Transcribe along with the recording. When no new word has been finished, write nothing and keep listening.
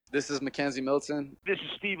This is Mackenzie Milton, This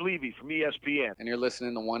is Steve Levy from ESPN, and you're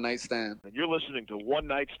listening to One Night Stand. and you're listening to One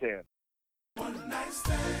Night Stand. One night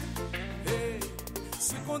stand, hey,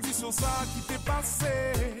 c'est condition ça qui t'est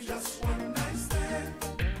passé. Just one night stand,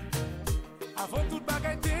 avant toute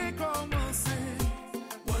bagaille t'est commencé.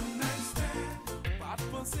 One night stand, pas de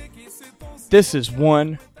penser que c'est ton. This is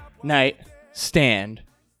One Night Stand,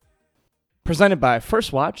 presented by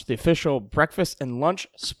First Watch, the official breakfast and lunch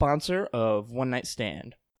sponsor of One Night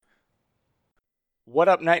Stand. What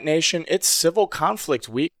up, Night Nation? It's Civil Conflict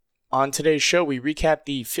Week. On today's show, we recap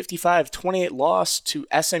the 55-28 loss to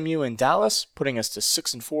SMU in Dallas, putting us to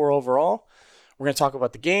 6-4 overall. We're going to talk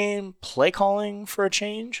about the game, play calling for a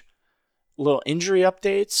change, little injury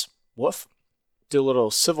updates, woof, do a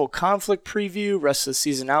little civil conflict preview, rest of the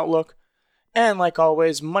season outlook, and like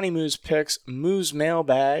always, Money Moose picks, Moose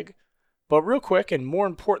mailbag. But real quick, and more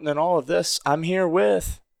important than all of this, I'm here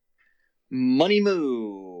with Money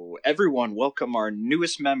Moo. Everyone, welcome our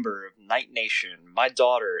newest member of Night Nation. My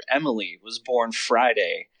daughter, Emily, was born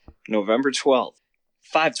Friday, November 12th,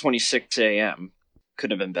 5:26 a.m.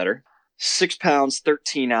 Couldn't have been better. 6 pounds,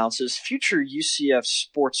 13 ounces, future UCF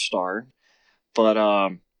sports star. But,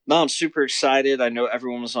 no, I'm super excited. I know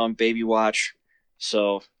everyone was on baby watch.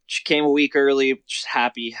 So, she came a week early, just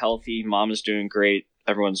happy, healthy. Mom is doing great.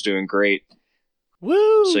 Everyone's doing great.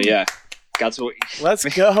 Woo! So, yeah. Got to. Let's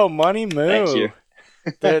go, Money Moo. Thank you.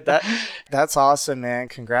 Dude, that's awesome, man.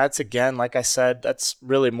 Congrats again. Like I said, that's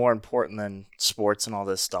really more important than sports and all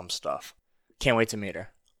this dumb stuff. Can't wait to meet her.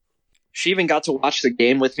 She even got to watch the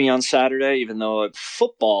game with me on Saturday, even though at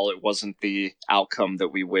football it wasn't the outcome that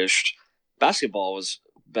we wished. Basketball was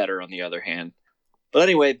better, on the other hand. But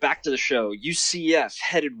anyway, back to the show. UCF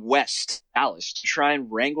headed west to Dallas to try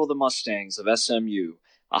and wrangle the Mustangs of SMU.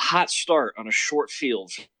 A hot start on a short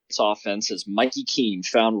field for its offense as Mikey Keene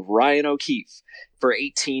found Ryan O'Keefe for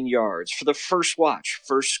 18 yards for the first watch,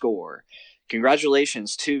 first score.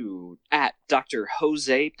 Congratulations to at Dr.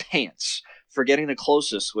 Jose Pants for getting the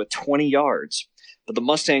closest with 20 yards. But the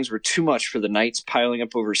Mustangs were too much for the Knights, piling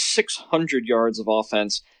up over 600 yards of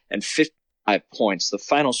offense and 55 points. The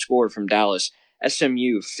final score from Dallas,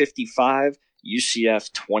 SMU 55,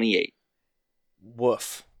 UCF 28.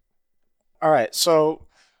 Woof. All right, so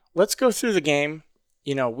let's go through the game.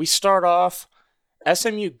 You know, we start off,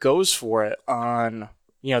 SMU goes for it on,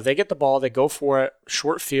 they get the ball, they go for it,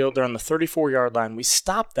 short field, they're on the 34-yard line. We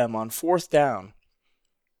stop them on fourth down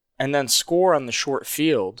and then score on the short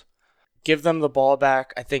field, give them the ball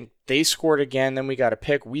back. I think they scored again, then we got a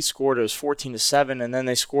pick. We scored, it was 14-7, and then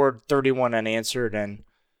they scored 31 unanswered, and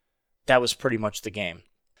that was pretty much the game.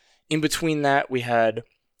 In between that, we had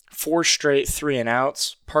 4 straight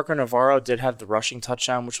 3-and-outs. Parker Navarro did have the rushing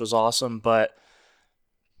touchdown, which was awesome, but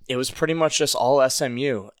it was pretty much just all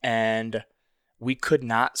SMU, and we could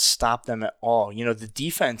not stop them at all. The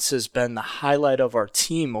defense has been the highlight of our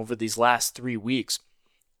team over these last 3 weeks,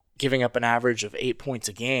 giving up an average of 8 points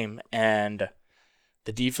a game, and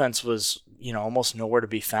the defense was, almost nowhere to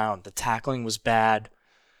be found. The tackling was bad.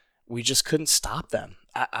 We just couldn't stop them.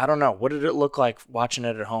 I don't know. What did it look like watching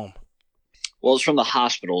it at home? Well, it's from the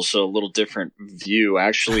hospital, so a little different view. I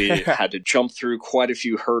actually had to jump through quite a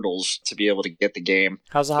few hurdles to be able to get the game.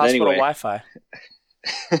 How's the hospital Wi-Fi?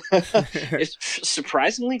 It's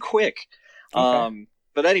surprisingly quick. Okay.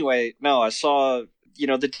 But anyway, no, I saw,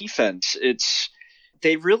 the defense.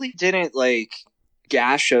 They really didn't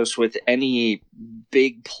gash us with any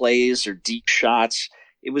big plays or deep shots.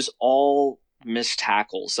 It was all missed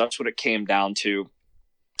tackles. That's what it came down to.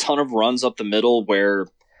 Ton of runs up the middle where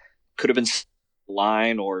could have been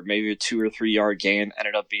line or maybe a 2 or 3 yard gain,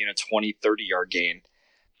 ended up being a 20, 30 yard gain.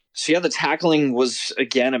 So yeah, the tackling was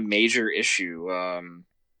again a major issue.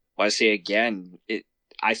 I say again,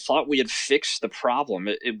 I thought we had fixed the problem.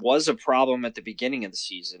 It was a problem at the beginning of the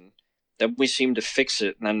season. Then we seemed to fix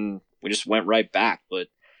it, and then we just went right back. But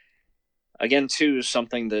again, too,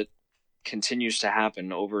 something that continues to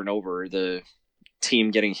happen over and over, the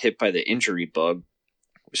team getting hit by the injury bug.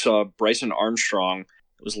 We saw Bryson Armstrong.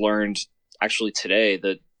 It was learned actually today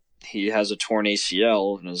that he has a torn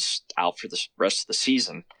ACL and is out for the rest of the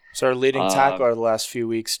season. So our leading tackler the last few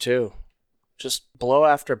weeks, too. Just blow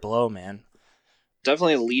after blow, man.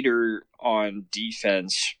 Definitely a leader on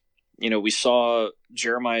defense. We saw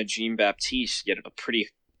Jeremiah Jean-Baptiste get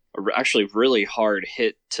actually really hard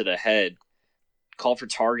hit to the head. Call for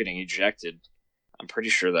targeting, ejected. I'm pretty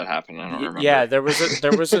sure that happened. I don't remember. Yeah, there was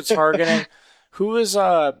a targeting. Who was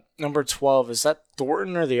number 12? Is that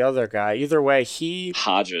Thornton or the other guy? Either way,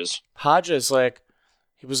 Hodges,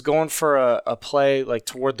 he was going for a play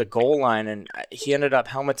toward the goal line, and he ended up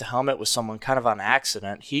helmet to helmet with someone kind of on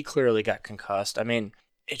accident. He clearly got concussed. I mean,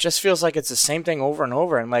 it just feels like it's the same thing over and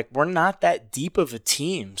over. And like, we're not that deep of a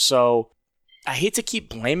team. So I hate to keep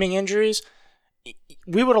blaming injuries.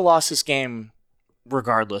 We would have lost this game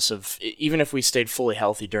regardless of, even if we stayed fully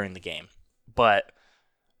healthy during the game. But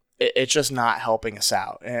it's just not helping us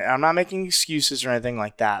out. And I'm not making excuses or anything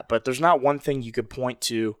like that, but there's not one thing you could point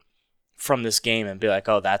to from this game and be like,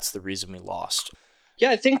 oh, that's the reason we lost.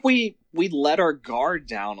 Yeah, I think we let our guard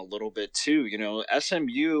down a little bit too. You know,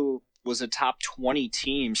 SMU was a top 20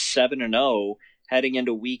 team, 7-0 heading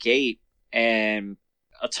into week 8, and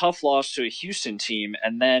a tough loss to a Houston team,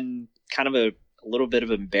 and then kind of a little bit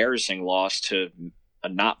of embarrassing loss to a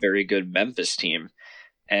not very good Memphis team.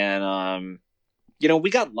 And, you know, we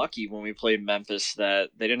got lucky when we played Memphis that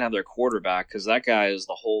they didn't have their quarterback, because that guy is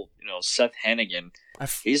the whole, you know, Seth Hennigan.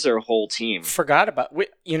 He's their whole team. Forgot about,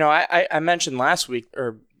 you know, I mentioned last week,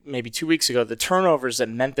 or maybe 2 weeks ago, the turnovers that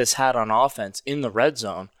Memphis had on offense in the red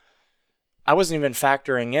zone. I wasn't even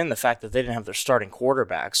factoring in the fact that they didn't have their starting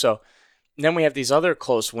quarterback. So then we have these other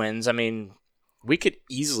close wins. I mean, we could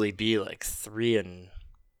easily be like 3-7.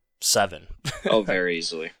 Oh, very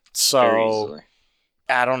easily. So very easily.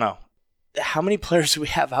 I don't know. How many players do we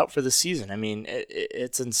have out for the season? I mean,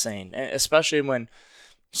 it's insane, especially when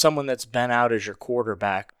someone that's been out as your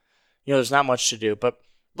quarterback, you know, there's not much to do. But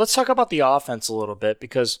let's talk about the offense a little bit,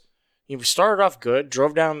 because you know, we started off good,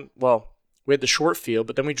 drove down, well, we had the short field,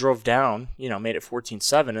 but then we drove down, you know, made it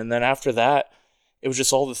 14-7. And then after that, it was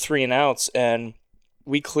just all the 3 and outs. And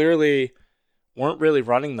we clearly weren't really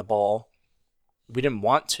running the ball. We didn't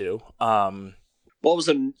want to. Well, it was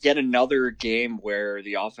yet another game where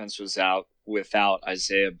the offense was out without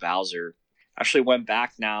Isaiah Bowser. Actually went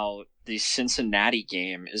back now. The Cincinnati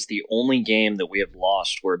game is the only game that we have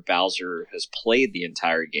lost where Bowser has played the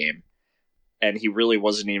entire game. And he really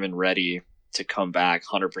wasn't even ready to come back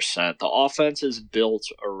 100%. The offense is built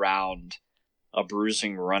around a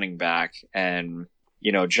bruising running back. And,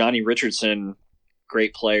 you know, Johnny Richardson,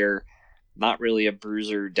 great player, not really a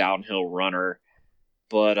bruiser downhill runner.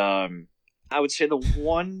 But I would say the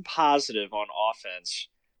one positive on offense,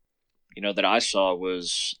 you know, that I saw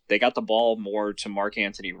was they got the ball more to Mark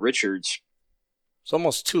Anthony Richards. It's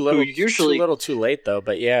almost too little too late, though,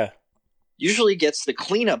 but yeah. Usually gets the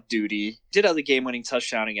cleanup duty. Did have the game-winning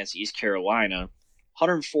touchdown against East Carolina.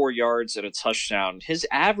 104 yards and a touchdown. His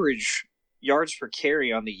average yards per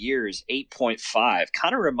carry on the year is 8.5.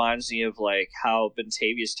 Kind of reminds me of like how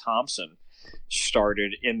Bentavious Thompson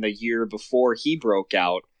started in the year before he broke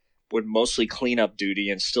out, with mostly cleanup duty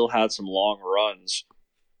and still had some long runs.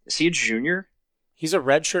 Is he a junior? He's a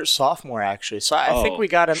redshirt sophomore, actually. So I think we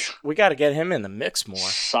got to get him in the mix more.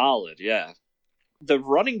 Solid, yeah. The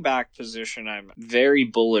running back position I'm very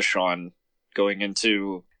bullish on going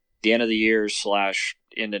into the end of the year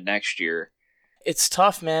 / into next year. It's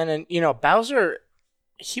tough, man. And, you know, Bowser,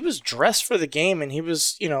 he was dressed for the game, and he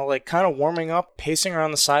was, you know, like kind of warming up, pacing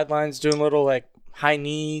around the sidelines, doing little like high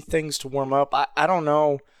knee things to warm up. I don't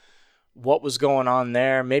know what was going on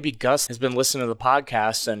there. Maybe Gus has been listening to the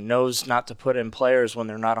podcast and knows not to put in players when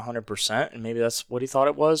they're not 100%, and maybe that's what he thought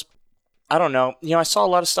it was. I don't know. You know, I saw a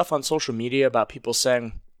lot of stuff on social media about people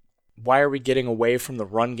saying, why are we getting away from the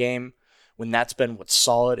run game when that's been what's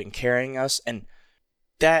solid and carrying us? And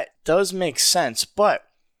that does make sense. But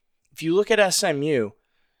if you look at SMU,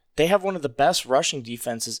 they have one of the best rushing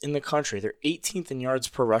defenses in the country. They're 18th in yards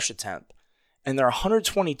per rush attempt, and they're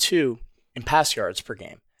 122 in pass yards per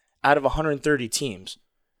game out of 130 teams.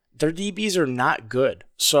 Their DBs are not good.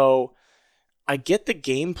 So I get the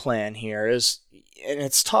game plan here and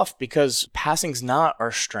it's tough because passing's not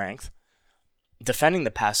our strength. Defending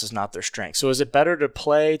the pass is not their strength. So is it better to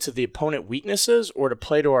play to the opponent weaknesses or to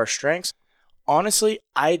play to our strengths? Honestly,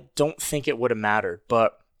 I don't think it would have mattered,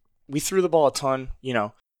 but we threw the ball a ton, you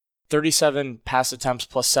know, 37 pass attempts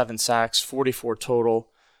plus 7 sacks, 44 total.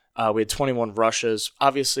 We had 21 rushes.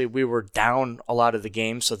 Obviously, we were down a lot of the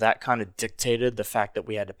game, so that kind of dictated the fact that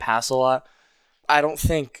we had to pass a lot. I don't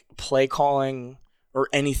think play calling or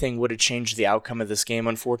anything would have changed the outcome of this game,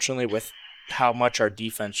 unfortunately, with how much our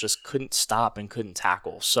defense just couldn't stop and couldn't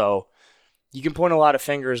tackle. So you can point a lot of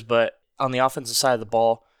fingers, but on the offensive side of the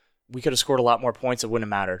ball, we could have scored a lot more points. It wouldn't have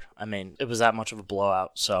mattered. I mean, it was that much of a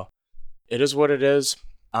blowout. So it is what it is.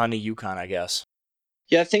 On to UConn, I guess.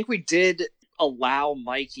 Yeah, I think we did allow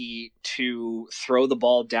Mikey to throw the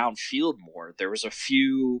ball downfield more. There was a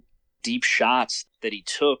few deep shots that he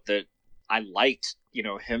took that I liked, you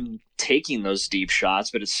know, him taking those deep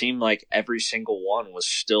shots, but it seemed like every single one was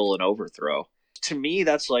still an overthrow. To me,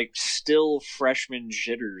 that's like still freshman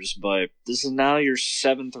jitters, but this is now your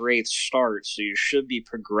 7th or 8th start, so you should be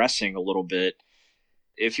progressing a little bit.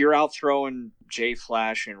 If you're out throwing Jay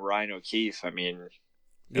Flash and Ryan O'Keefe, I mean,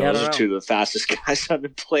 Yeah, I those don't are know. two of the fastest guys on the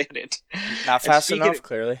planet. Not And fast speaking enough, of-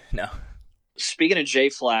 clearly. No. Speaking of Jay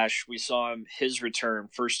Flash, we saw his return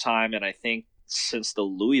first time, and I think since the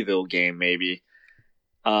Louisville game, maybe.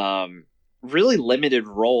 Really limited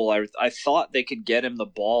role. I thought they could get him the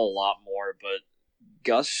ball a lot more, but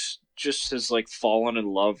Gus just has like fallen in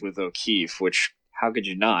love with O'Keefe, which how could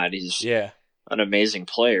you not? He's Yeah. an amazing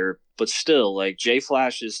player, but still, like Jay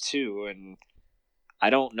Flash is too, and I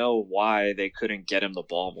don't know why they couldn't get him the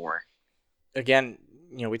ball more. Again,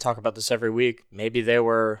 we talk about this every week. Maybe they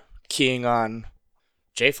were keying on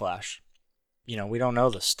J Flash. We don't know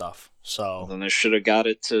this stuff. So Then they should have got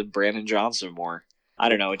it to Brandon Johnson more. I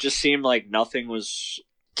don't know. It just seemed like nothing was.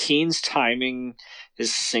 Keene's timing,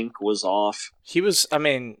 his sync was off. he was, I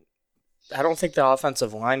don't think the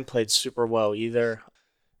offensive line played super well either.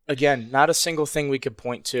 Again, not a single thing we could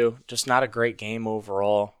point to. Just not a great game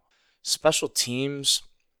overall. Special teams.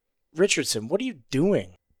 Richardson, what are you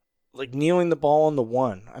doing? Like kneeling the ball on the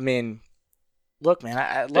one. Look, man,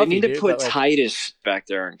 I love They need you, to dude, put but, like, Titus back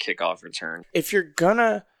there on kickoff return. if you're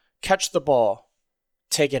gonna catch the ball,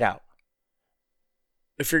 take it out.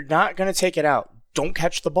 If you're not gonna take it out, don't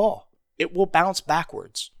catch the ball. It will bounce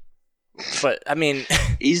backwards. But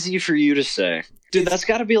Easy for you to say. Dude, that's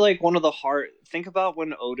got to be like one of the hard. Think about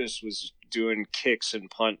when Otis was doing kicks and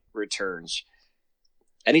punt returns.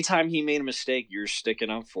 Anytime he made a mistake, you're sticking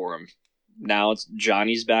up for him. Now it's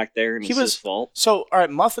Johnny's back there and He it's was- his fault. so all right,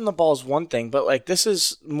 muffing the ball is one thing, but like this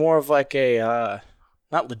is more of like a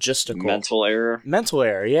not logistical Mental error. mental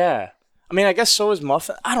error. Yeah, I guess so is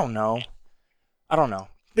muffin. I don't know,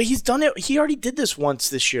 but he's done it. He already did this once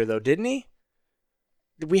this year, though, didn't he?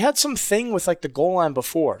 We had some thing with like the goal line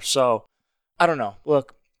before, so I don't know.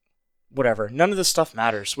 Look, whatever. None of this stuff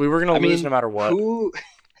matters. We were gonna lose no matter what. Who?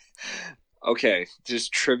 Okay,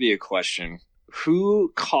 just trivia question.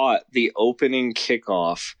 Who caught the opening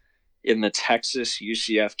kickoff in the Texas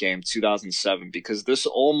UCF game 2007? Because this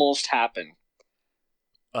almost happened.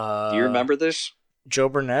 Do you remember this? Joe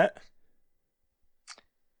Burnett?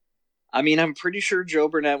 I'm pretty sure Joe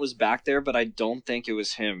Burnett was back there, but I don't think it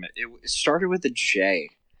was him. It started with a J.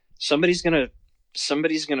 Somebody's gonna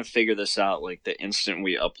figure this out like the instant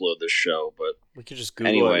we upload the show. But We could just Google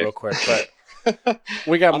Anyway. it real quick, but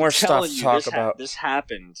we got I'm more stuff telling to you, talk this about. This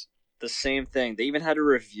happened. The same thing. They even had to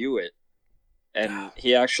review it, and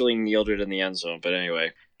he actually kneeled it in the end zone. But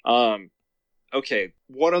anyway, okay.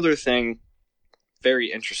 One other thing,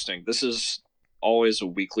 very interesting. This is always a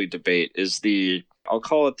weekly debate. Is I'll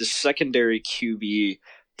call it the secondary QB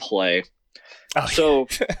play. Oh, So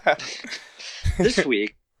this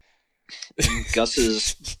week, in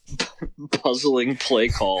Gus's puzzling play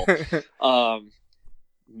call,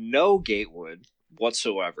 no Gatewood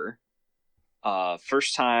whatsoever.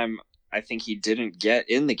 First time I think he didn't get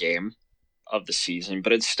in the game of the season,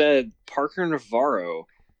 but instead Parker Navarro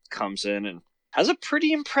comes in and has a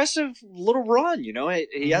pretty impressive little run.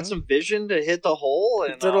 He had some vision to hit the hole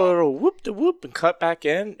and did a little whoop de whoop and cut back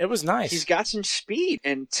in. It was nice. he's got some speed.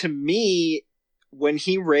 And to me, when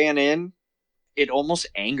he ran in, it almost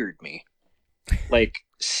angered me. Like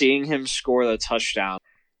seeing him score the touchdown.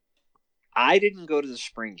 I didn't go to the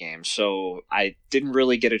spring game, so I didn't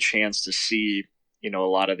really get a chance to see, a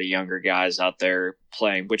lot of the younger guys out there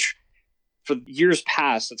playing, which for years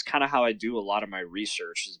past, that's kind of how I do a lot of my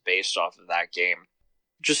research is based off of that game.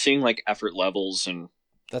 Just seeing like effort levels and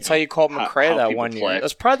That's how you called how- McCray how that people one year. play.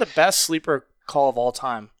 That's probably the best sleeper call of all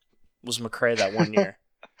time. Was McCray that one year?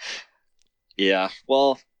 yeah.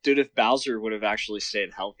 Well, dude, if Bowser would have actually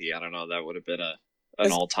stayed healthy, I don't know, that would have been an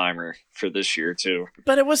As- all-timer for this year too.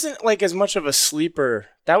 But it wasn't like as much of a sleeper.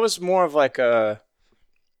 That was more of like a.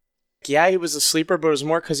 Yeah, he was a sleeper, but it was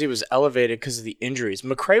more because he was elevated because of the injuries.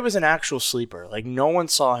 McCray was an actual sleeper. Like no one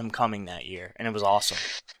saw him coming that year, and it was awesome.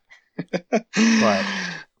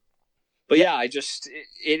 But yeah,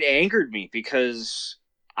 it angered me because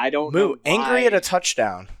I don't know Moo, angry why at a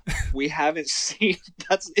touchdown. we haven't seen.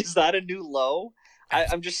 Is that a new low?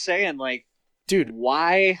 I'm just saying, like, Dude,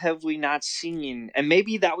 why have we not seen? And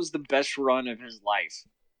maybe that was the best run of his life.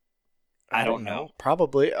 I don't know.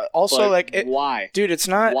 Probably. Also, But why? dude, it's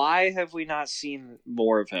not. Why have we not seen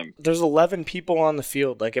more of him? There's 11 people on the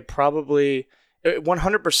field. Like it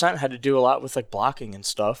 100% had to do a lot with like blocking and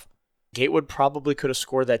stuff. Gatewood probably could have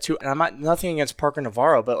scored that too. And I'm not nothing against Parker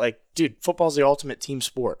Navarro, but like, dude, football's the ultimate team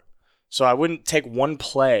sport. So I wouldn't take one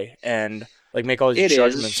play and like make all these It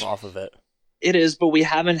judgments is. off of it. It is, but we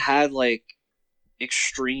haven't had like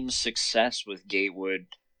extreme success with Gatewood,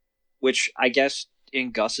 which I guess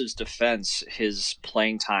in Gus's defense, his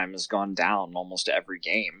playing time has gone down almost every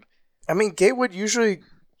game. I mean, Gatewood usually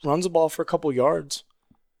runs the ball for a couple yards.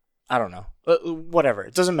 I don't know. Whatever.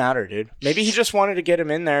 It doesn't matter, dude. Maybe he just wanted to get him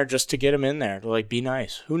in there just to get him in there to like be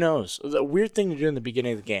nice. Who knows? It was a weird thing to do in the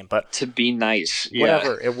beginning of the game, but To be nice.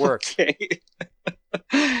 whatever. Yeah. It worked. Okay.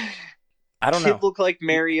 I don't know. Kid looked like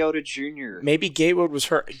Mariota Jr. Maybe Gatewood was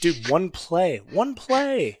hurt. Dude, one play.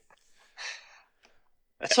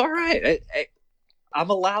 That's all right. I'm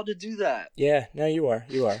allowed to do that. Yeah, no, you are.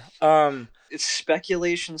 It's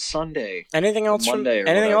speculation Sunday. Anything else Monday or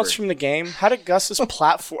anything else whatever. from the game? How did Gus's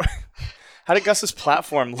platform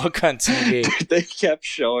look on TV? They kept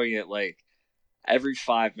showing it like every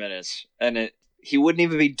 5 minutes, and he wouldn't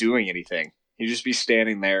even be doing anything. He'd just be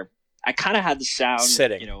standing there. I kind of had the sound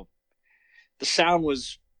Sitting. The sound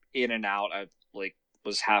was in and out. I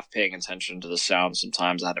was half paying attention to the sound.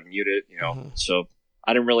 Sometimes I had to mute it, Mhm. so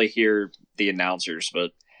I didn't really hear the announcers,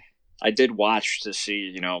 but I did watch to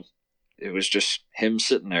see, it was just him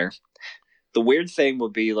sitting there. The weird thing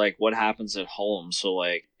would be like what happens at home. So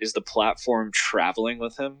like, is the platform traveling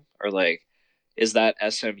with him, or like, is that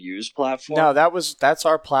SMU's platform? No, that's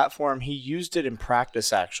our platform. He used it in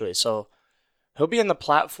practice actually. So he'll be in the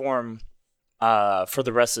platform for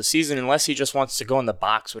the rest of the season unless he just wants to go in the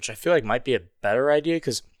box, which I feel like might be a better idea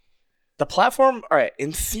because the platform, all right,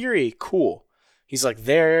 in theory, cool. He's like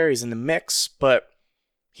there, he's in the mix, but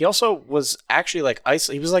he also was actually like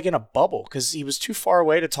isolated. He was like in a bubble because he was too far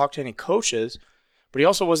away to talk to any coaches, but he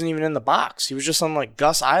also wasn't even in the box. He was just on like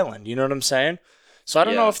Gus Island. You know what I'm saying? So I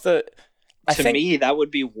don't know if To I think me, that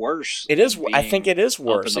would be worse. it is. than I think being it is up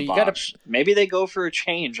worse. in So the you gotta. box. Maybe they go for a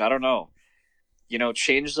change. I don't know.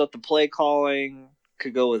 Changes up the play calling.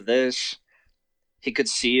 Could go with this. He could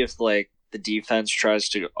see if like the defense tries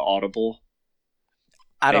to audible.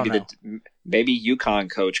 I don't know. Maybe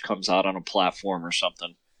UConn coach comes out on a platform or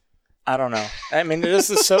something. I don't know. I mean, it is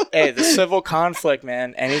the civil conflict,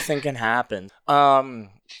 man. Anything can happen. A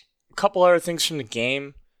couple other things from the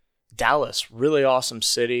game. Dallas, really awesome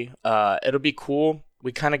city. It'll be cool.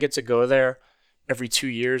 We kind of get to go there every 2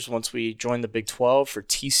 years once we join the Big 12 for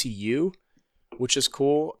TCU, which is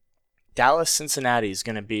cool. Dallas, Cincinnati is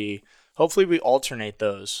going to be, hopefully we alternate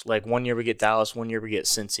those. Like 1 year we get Dallas, 1 year we get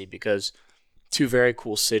Cincy, because two very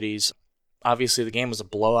cool cities. Obviously the game was a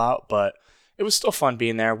blowout, but it was still fun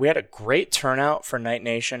being there. We had a great turnout for Night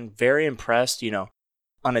Nation. Very impressed.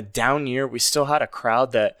 On a down year, we still had a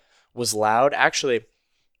crowd that was loud. Actually,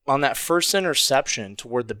 on that first interception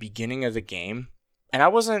toward the beginning of the game, and I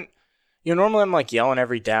wasn't, normally I'm like yelling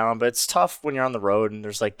every down, but it's tough when you're on the road and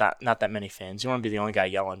there's like not that many fans. You want to be the only guy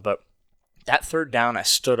yelling. But that third down, I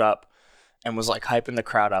stood up and was like hyping the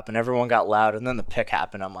crowd up, and everyone got loud. And then the pick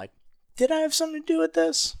happened. I'm like, did I have something to do with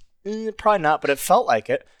this? Probably not, but it felt like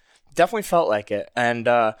it. Definitely felt like it. And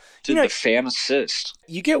The fan assist.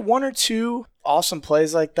 you get one or two awesome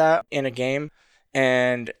plays like that in a game,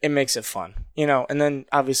 and it makes it fun, And then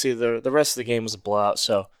obviously the rest of the game was a blowout,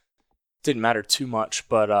 so it didn't matter too much.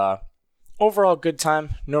 But overall, good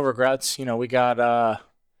time, no regrets. We got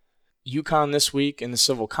UConn this week in the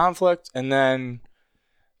civil conflict, and then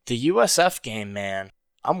the USF game. Man,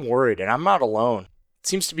 I'm worried, and I'm not alone. It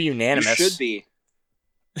seems to be unanimous. You should be.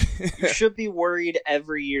 You should be worried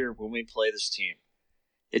every year when we play this team.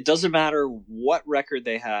 It doesn't matter what record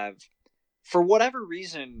they have. For whatever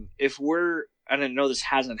reason, and I know this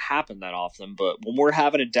hasn't happened that often, but when we're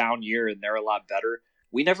having a down year and they're a lot better,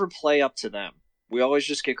 we never play up to them. We always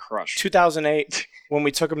just get crushed. 2008 when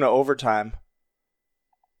we took them to overtime.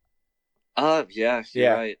 Yeah,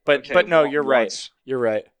 you're right. But Okay, but no, well, you're right. once. You're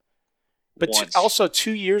right. But Once. also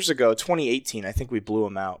 2 years ago, 2018, I think we blew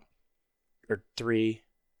them out. Or 3.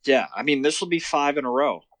 Yeah, I mean, this will be 5 in a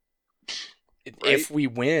row. If we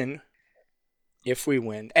win.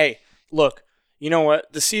 Hey, look, you know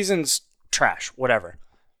what? The season's trash, whatever.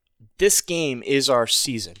 This game is our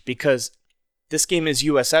season because this game is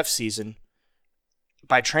USF season.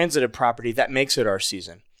 By transitive property, that makes it our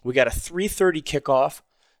season. We got a 3:30 kickoff.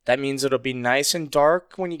 That means it'll be nice and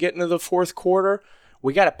dark when you get into the fourth quarter.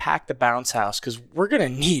 We got to pack the bounce house because we're going to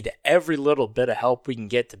need every little bit of help we can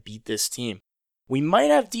get to beat this team. We might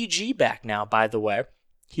have DG back now, by the way.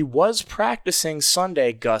 He was practicing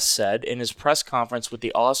Sunday, Gus said, in his press conference with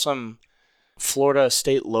the awesome Florida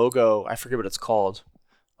State logo. I forget what it's called.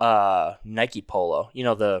 Nike polo.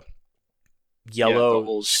 The yellow the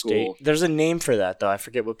old state. school. There's a name for that, though. I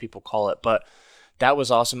forget what people call it, but that was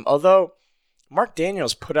awesome. Although, Mark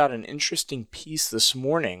Daniels put out an interesting piece this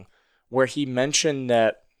morning where he mentioned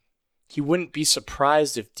that he wouldn't be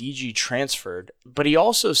surprised if DG transferred, but he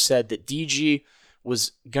also said that DG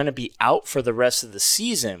was going to be out for the rest of the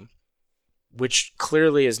season, which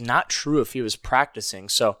clearly is not true if he was practicing.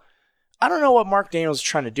 So I don't know what Mark Daniels is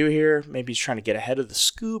trying to do here. Maybe he's trying to get ahead of the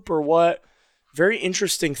scoop or what. very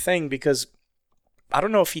interesting thing because I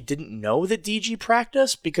don't know if he didn't know that DG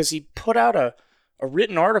practiced because he put out a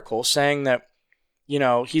written article saying that,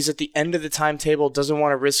 he's at the end of the timetable, doesn't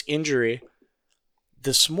want to risk injury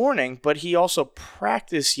this morning, but he also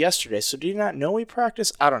practiced yesterday. So do you not know he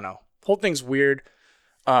practiced? I don't know. Whole thing's weird.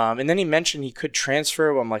 And then he mentioned he could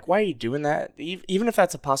transfer. I'm like, why are you doing that? Even if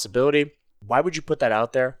that's a possibility, why would you put that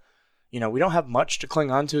out there? We don't have much to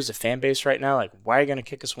cling on to as a fan base right now. Like, why are you going to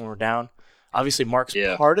kick us when we're down? Obviously, Mark's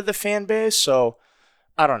part of the fan base, so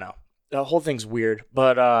I don't know. The whole thing's weird.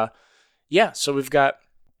 But, so we've got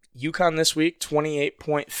UConn this week,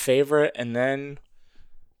 28-point favorite, and then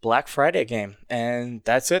Black Friday game. And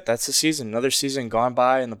that's it. That's the season. Another season gone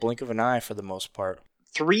by in the blink of an eye for the most part.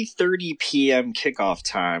 3:30 p.m. kickoff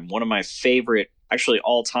time. One of my favorite, actually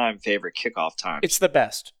all-time favorite kickoff times. It's the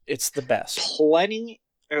best. Plenty.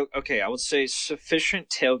 Okay, I would say sufficient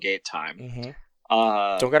tailgate time.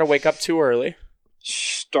 Mm-hmm. Don't got to wake up too early.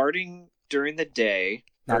 Starting during the day,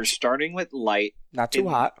 starting with light. Not too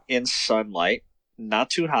hot. In sunlight. Not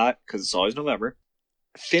too hot, because it's always November.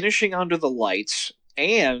 Finishing under the lights,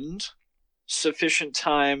 and sufficient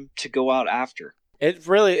time to go out after.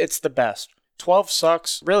 It's the best. 12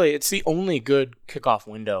 sucks. Really, it's the only good kickoff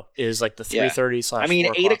window is like the 3:30 /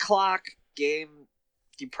 4 8 o'clock game,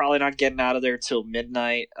 you're probably not getting out of there till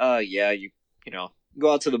midnight. You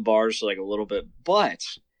go out to the bars for like a little bit, but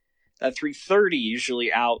that 3:30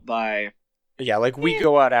 usually out by. Yeah, like we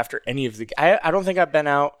go out after any of the. I don't think I've been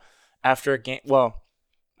out after a game. Well,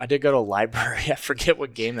 I did go to a library. I forget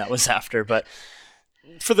what game that was after, but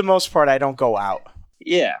for the most part, I don't go out.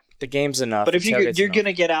 Yeah, the game's enough. But if you're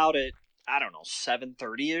gonna get out at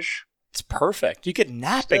 7:30 ish, it's perfect. You could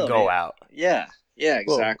nap and go out. Yeah,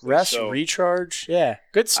 exactly. Rest, recharge. Yeah,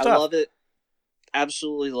 good stuff. I love it.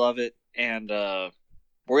 Absolutely love it. And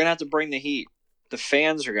we're gonna have to bring the heat. The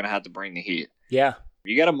fans are gonna have to bring the heat. Yeah.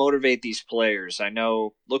 You got to motivate these players. I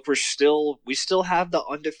know. Look, we still have the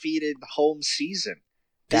undefeated home season.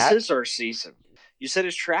 This is our season. You said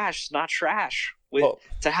it's trash. It's not trash.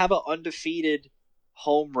 To have an undefeated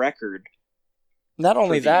home record. Not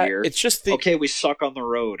only that, year, it's just okay, we suck on the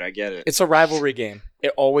road. I get it. It's a rivalry game.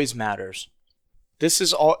 It always matters. This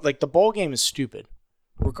is all like the bowl game is stupid,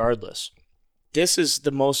 regardless. This is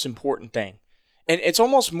the most important thing, and it's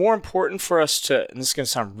almost more important for us to. And this is gonna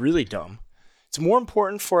sound really dumb. It's more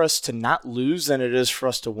important for us to not lose than it is for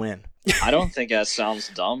us to win. I don't think that sounds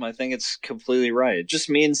dumb. I think it's completely right. It just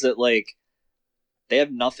means that they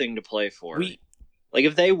have nothing to play for.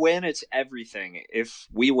 If they win, it's everything. If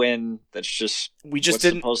we win, that's just what's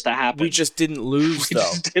supposed to happen. We just didn't lose, though. We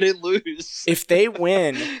just didn't lose. If they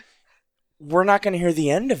win, we're not going to hear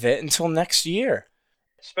the end of it until next year.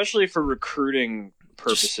 Especially for recruiting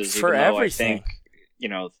purposes. Just for everything. I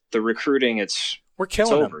think, the recruiting, we're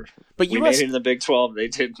killing them. But we made it in the Big 12. They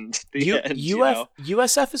didn't.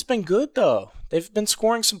 USF has been good, though. They've been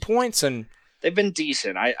scoring some points. And they've been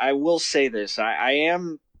decent. I will say this. I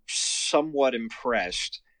am somewhat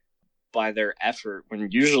impressed by their effort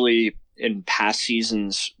when usually in past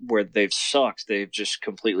seasons where they've sucked, they've just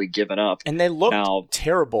completely given up. And they looked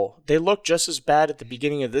terrible. They looked just as bad at the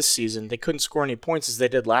beginning of this season. They couldn't score any points as they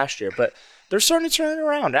did last year, but they're starting to turn it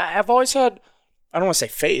around. I've always had, I don't want to say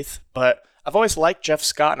faith, but I've always liked Jeff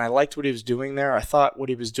Scott, and I liked what he was doing there. I thought what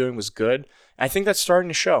he was doing was good. And I think that's starting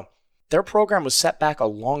to show. Their program was set back a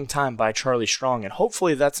long time by Charlie Strong, and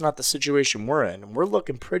hopefully that's not the situation we're in. And we're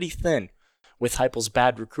looking pretty thin with Heupel's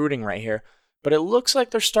bad recruiting right here. But it looks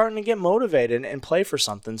like they're starting to get motivated and play for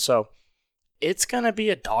something. So it's going to be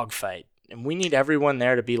a dogfight. And we need everyone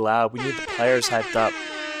there to be loud. We need the players hyped up.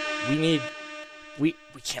 We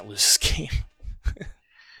can't lose this game.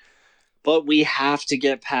 But we have to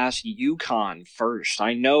get past UConn first.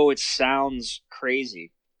 I know it sounds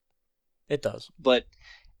crazy. It does. But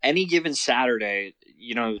any given Saturday,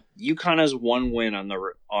 UConn has one win on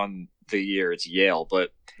the year. It's Yale,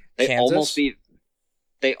 but they almost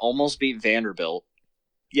beat Vanderbilt.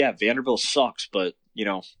 Yeah, Vanderbilt sucks, but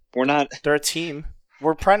we're not. They're a team.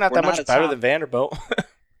 We're probably not that much better than Vanderbilt.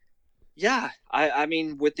 Yeah, I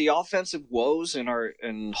mean, with the offensive woes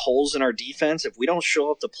and holes in our defense, if we don't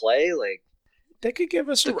show up to play, they could give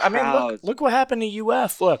us. Look what happened to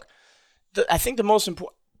UF. Look, I think the most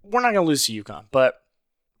important. We're not going to lose to UConn, but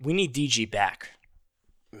we need DG back.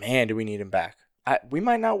 Man, do we need him back? We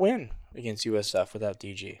might not win against USF without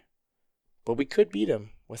DG, but we could beat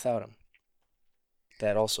him without him.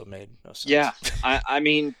 That also made no sense. Yeah, I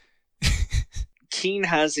mean, Keene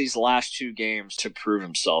has these last two games to prove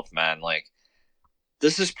himself, man.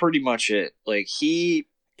 This is pretty much it. He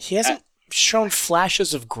hasn't shown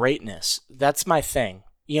flashes of greatness. That's my thing.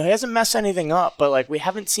 he hasn't messed anything up, but like we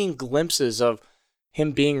haven't seen glimpses of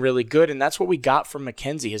him being really good, and that's what we got from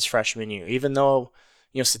McKenzie his freshman year. Even though,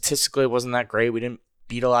 statistically it wasn't that great, we didn't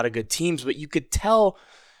beat a lot of good teams, but you could tell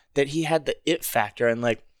that he had the it factor. And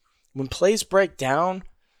like when plays break down,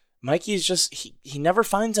 Mikey's just he never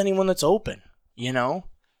finds anyone that's open,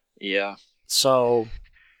 Yeah. So,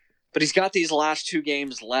 but he's got these last 2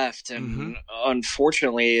 games left, and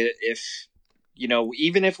unfortunately, if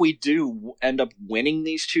even if we do end up winning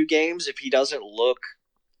these 2 games, if he doesn't look,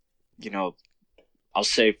 I'll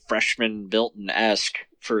say freshman Milton-esque,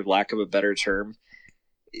 for lack of a better term,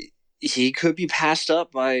 he could be passed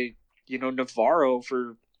up by, Navarro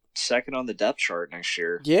for second on the depth chart next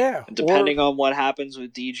year. Yeah. And depending on what happens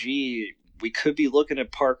with DG, we could be looking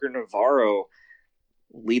at Parker Navarro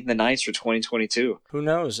leading the Knights for 2022. Who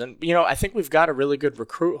knows? And, I think we've got a really good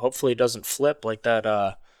recruit. Hopefully it doesn't flip like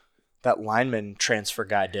that lineman transfer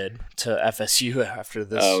guy did to FSU after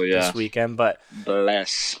this weekend. But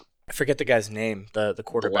Bless. I forget the guy's name, the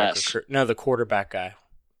quarterback recruit. No, the quarterback guy.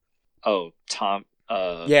 Oh, Tom.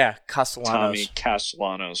 Yeah, Castellanos. Tommy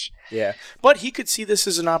Castellanos. Yeah, but he could see this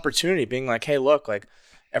as an opportunity, being like, hey, look, like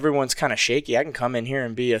everyone's kind of shaky. I can come in here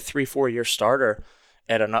and be a 3-4 year starter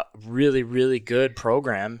at a really, really good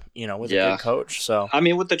program, with a good coach. So I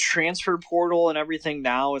mean, with the transfer portal and everything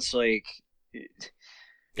now, it's like,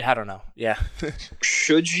 I don't know. Yeah.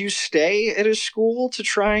 Should you stay at a school to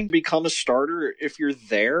try and become a starter if you're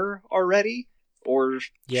there already? Or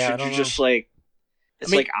should you just like,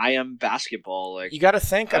 it's like I am basketball. Like, you got to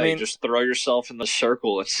think, just throw yourself in the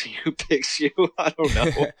circle and see who picks you. I don't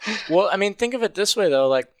know. Well, think of it this way though.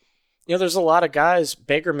 Like, there's a lot of guys.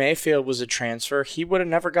 Baker Mayfield was a transfer. He would have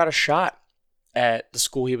never got a shot at the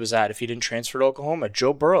school he was at if he didn't transfer to Oklahoma.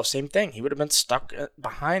 Joe Burrow, same thing. He would have been stuck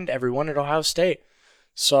behind everyone at Ohio State.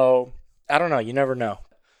 So, I don't know. You never know.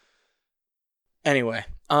 Anyway,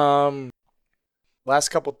 last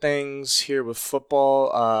couple things here with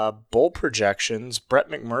football. Bowl projections. Brett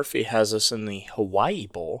McMurphy has us in the Hawaii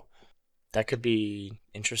Bowl. That could be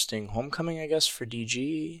interesting homecoming, I guess, for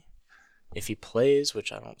DG. If he plays,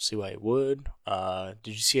 which I don't see why he would.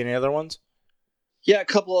 Did you see any other ones? Yeah, a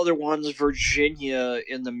couple other ones. Virginia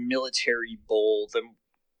in the Military Bowl.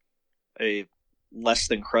 A less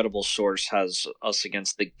than credible source has us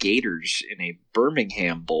against the Gators in a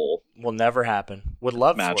Birmingham Bowl. Will never happen. Would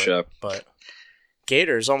love matchup, for it, but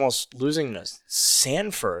Gators almost losing to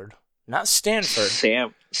Sanford, not Stanford.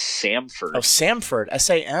 Samford. Oh, Samford.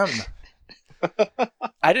 SAM.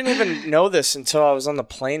 I didn't even know this until I was on the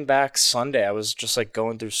plane back Sunday. I was just like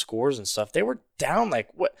going through scores and stuff. They were down like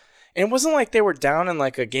what? And it wasn't like they were down in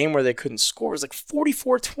like a game where they couldn't score. It was like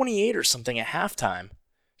 44-28 or something at halftime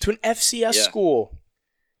to an FCS school.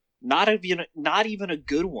 Not even a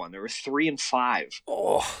good one. They were 3-5.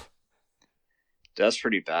 Oh, that's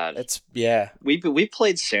pretty bad. We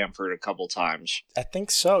played Samford a couple times. I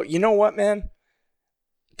think so. You know what, man?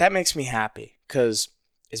 That makes me happy because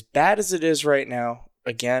as bad as it is right now,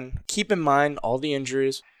 again, keep in mind all the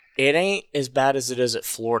injuries. It ain't as bad as it is at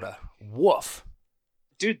Florida. Woof.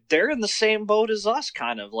 Dude, they're in the same boat as us,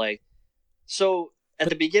 kind of like. So at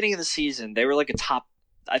the beginning of the season, they were like a top.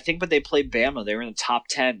 I think when they played Bama, they were in the top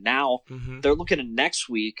 10. Now they're looking at next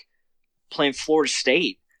week playing Florida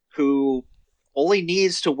State, who only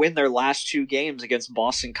needs to win their last 2 games against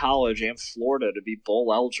Boston College and Florida to be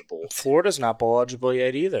bowl eligible. Florida's not bowl eligible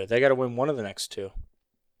yet either. They got to win one of the next 2.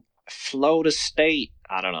 Florida State,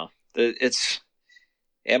 I don't know.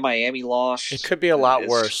 And Miami lost. It could be a lot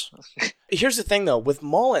worse. Here's the thing, though, with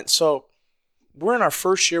Mullen. So we're in our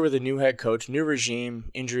first year with a new head coach, new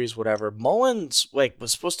regime, injuries, whatever. Mullen's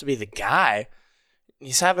was supposed to be the guy.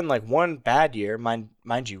 He's having one bad year, mind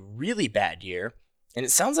you, really bad year, and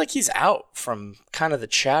it sounds like he's out from kind of the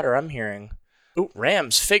chatter I'm hearing. Ooh,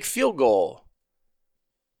 Rams fake field goal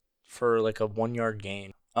for a 1-yard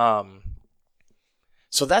gain.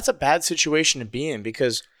 So that's a bad situation to be in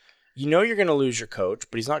because you're going to lose your coach,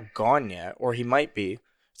 but he's not gone yet, or he might be. It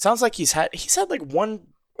sounds like he's had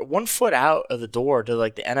one foot out of the door to the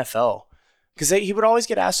NFL because he would always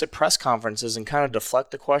get asked at press conferences and kind of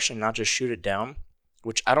deflect the question, not just shoot it down,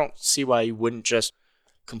 which I don't see why you wouldn't just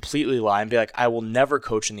completely lie and be like, I will never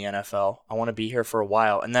coach in the NFL. I want to be here for a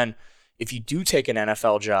while. And then if you do take an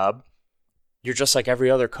NFL job, you're just like every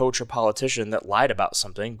other coach or politician that lied about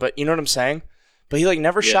something. But you know what I'm saying? But he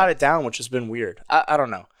never shot it down, which has been weird. I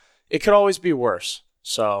don't know. It could always be worse.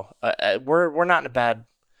 So we're not in a bad.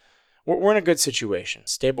 We're in a good situation.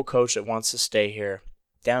 Stable coach that wants to stay here.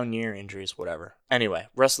 Down year, injuries, whatever. Anyway,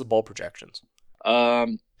 rest of the bowl projections.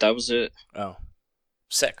 That was it. Oh,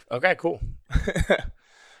 sick. Okay, cool.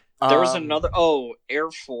 There was another.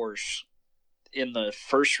 Air Force in the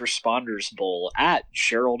First Responders Bowl at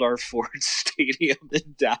Gerald R. Ford Stadium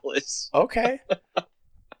in Dallas. Okay.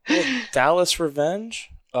 Well, Dallas Revenge.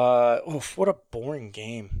 What a boring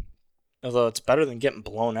game. Although it's better than getting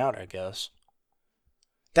blown out, I guess.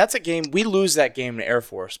 That's a game, we lose that game to Air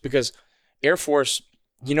Force because Air Force,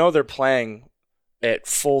 they're playing at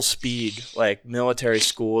full speed, like military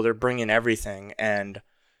school. They're bringing everything. And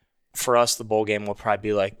for us, the bowl game will probably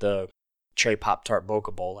be like the Cherry Pop-Tart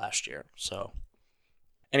Boca Bowl last year. So,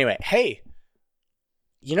 anyway, hey,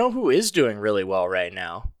 you know who is doing really well right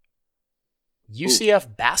now?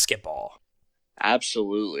 UCF basketball.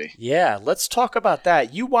 Absolutely. Yeah, let's talk about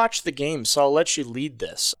that. You watched the game, so I'll let you lead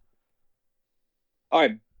this. All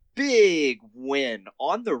right, big win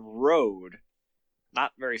on the road.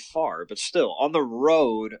 Not very far, but still on the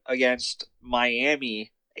road against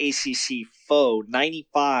Miami, ACC foe,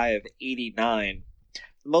 95-89.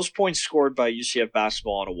 The most points scored by UCF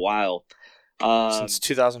basketball in a while. Since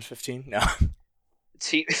 2015? No.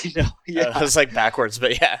 Yeah. It was like backwards,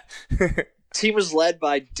 but yeah. Team was led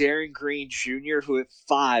by Darren Green Jr., who hit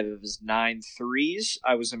 5 of his 9 threes.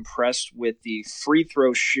 I was impressed with the free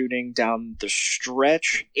throw shooting down the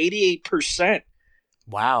stretch. 88%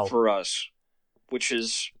 Wow. for us, which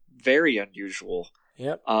is very unusual.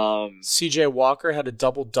 Yep. CJ Walker had a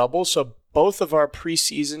double-double, so both of our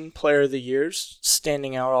preseason player of the years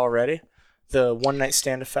standing out already. The one-night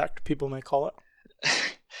stand effect, people may call it.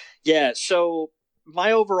 Yeah, so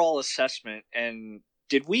my overall assessment, and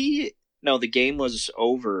did we... No, the game was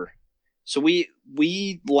over. So we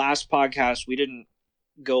last podcast, we didn't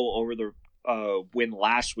go over the win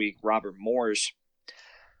last week, Robert Morris.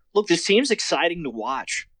 Look, this team's exciting to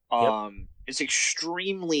watch. Yep. It's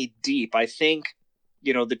extremely deep. I think,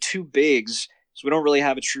 the two bigs, so we don't really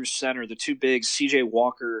have a true center. The two bigs, CJ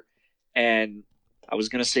Walker and I was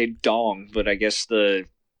going to say Dong, but I guess the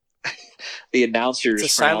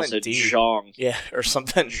announcers pronounce it Zhang. Yeah, or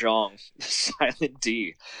something. Zhang. Silent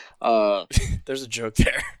D. There's a joke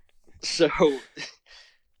there. So,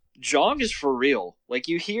 Zhang is for real. Like,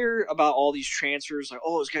 you hear about all these transfers, like,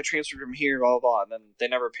 oh, this guy transferred from here, blah, blah, blah, and then they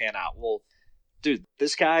never pan out. Well, dude,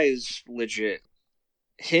 this guy is legit.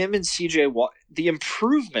 Him and CJ Walker, the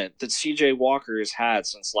improvement that CJ Walker has had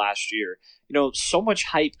since last year, so much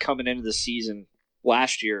hype coming into the season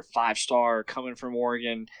last year, 5-star coming from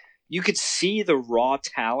Oregon. You could see the raw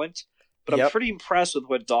talent, but I'm pretty impressed with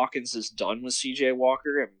what Dawkins has done with CJ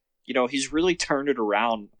Walker. And, he's really turned it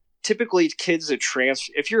around. Typically, kids that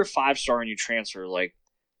transfer, if you're a 5-star and you transfer, like,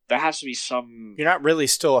 there has to be some... You're not really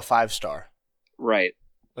still a 5-star. Right.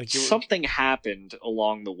 Like something happened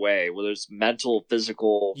along the way, whether it's mental,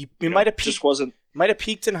 physical. You might have just wasn't... Might have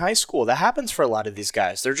peaked in high school. That happens for a lot of these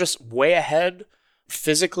guys. They're just way ahead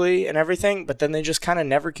physically and everything, but then they just kind of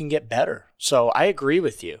never can get better. So I agree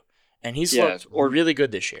with you. And he's looked really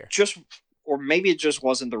good this year. Or maybe it just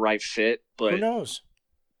wasn't the right fit, but who knows?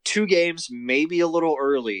 2 games, maybe a little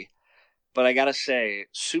early, but I gotta say,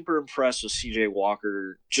 super impressed with CJ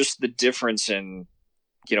Walker. Just the difference in,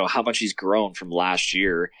 how much he's grown from last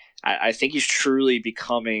year. I think he's truly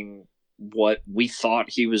becoming what we thought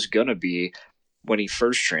he was gonna be when he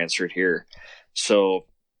first transferred here. So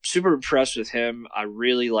super impressed with him. I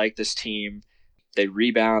really like this team. They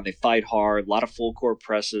rebound, they fight hard, a lot of full court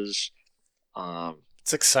presses.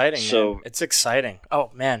 It's exciting, man. It's exciting. Oh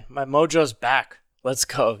man, my mojo's back. Let's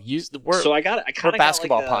go. We're a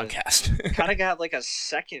basketball podcast. Kind of got like a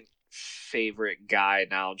second favorite guy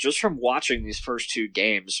now, just from watching these first 2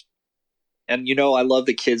 games. And I love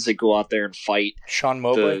the kids that go out there and fight. Sean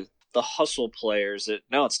Mobley, the hustle players.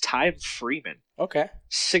 It's Ty Freeman. Okay,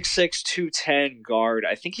 6'6", 210 guard.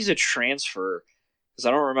 I think he's a transfer. Because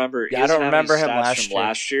I don't remember. Yeah, I don't remember him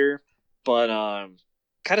last year. But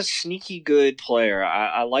kind of sneaky good player.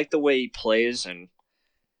 I like the way he plays, and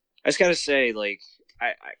I just gotta say, like,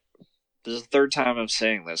 I this is the 3rd time I'm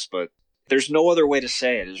saying this, but there's no other way to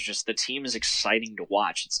say it. It's just the team is exciting to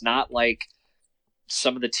watch. It's not like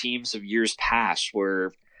some of the teams of years past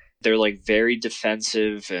where they're like very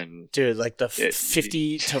defensive and dude, like the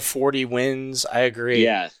 50 to 40 wins. I agree.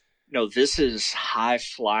 Yeah, no, this is high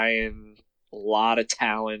flying. A lot of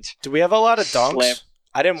talent. Do we have a lot of dunks?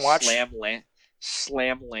 I didn't watch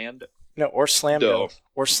Slamland. No, or Slamdo.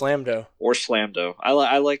 Or Slamdo. Or Slamdo.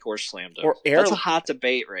 I like or Slamdo. Or That's a hot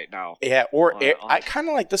debate right now. Yeah, I kind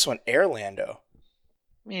of like this one, Airlando.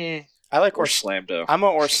 I like or Slamdo. I'm an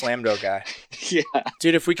or Slamdo guy. Yeah.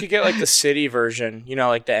 Dude, if we could get like the city version,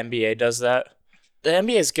 like the NBA does that. The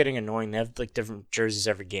NBA is getting annoying. They have like different jerseys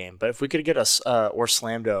every game. But if we could get a or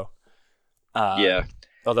Slamdo. Yeah.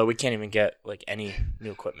 Although we can't even get like any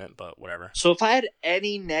new equipment, but whatever. So if I had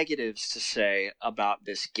any negatives to say about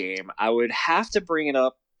this game, I would have to bring it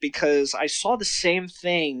up because I saw the same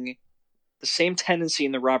thing, the same tendency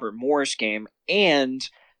in the Robert Morris game, and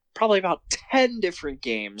probably about 10 different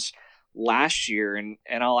games last year. And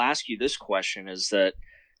I'll ask you this question, is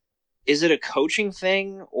it a coaching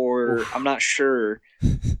thing, or Oof. I'm not sure.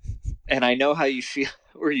 And I know how you feel,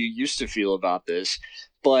 or you used to feel about this,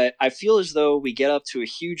 but I feel as though we get up to a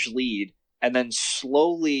huge lead and then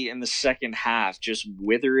slowly in the second half just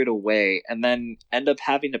wither it away and then end up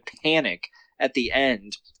having to panic at the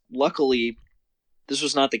end. Luckily, this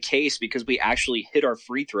was not the case because we actually hit our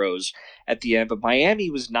free throws at the end, but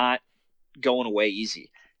Miami was not going away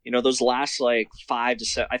easy. You know, those last like 5 to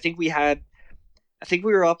 7, I think we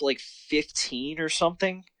were up like 15 or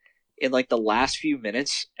something in like the last few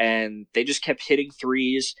minutes, and they just kept hitting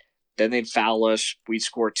threes. Then they'd foul us, we'd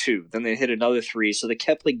score 2. Then they'd hit another 3, so they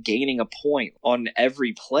kept like gaining a point on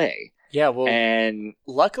every play. Yeah, well, And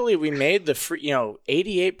luckily we made the free.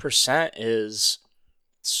 88% is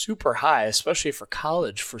super high, especially for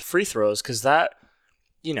college for free throws, because that,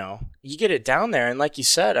 you get it down there, and like you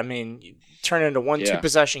said, I mean, you turn it into 1-2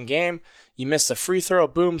 possession game. You miss the free throw,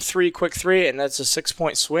 boom, 3, quick 3, and that's a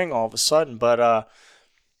 6-point swing all of a sudden. But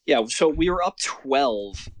yeah, so we were up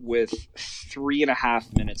 12 with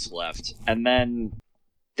 3.5 minutes left, and then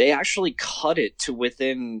they actually cut it to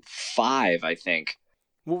within 5, I think.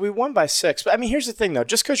 well, we won by 6. But I mean, here's the thing though: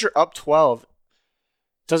 just because you're up 12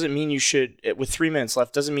 doesn't mean you should. With 3 minutes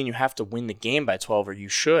left, doesn't mean you have to win the game by 12, or you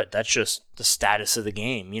should. That's just the status of the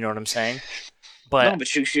game. You know what I'm saying? But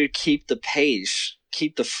But you should keep the pace,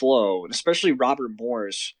 keep the flow, and especially Robert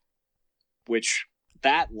Morris, which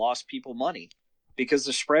that lost people money because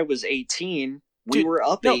the spread was 18. We Dude, were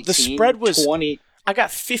up no, 18. the spread was 20. I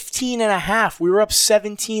got 15 and a half. We were up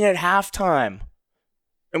 17 at halftime.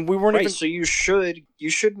 And we weren't Right, even. so you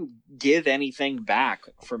shouldn't give anything back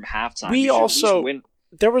from halftime. We You should at also- least win.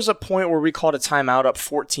 There was a point where we called a timeout up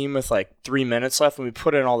 14 with like 3 minutes left, and we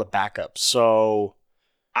put in all the backups. So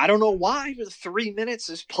I don't know why, but 3 minutes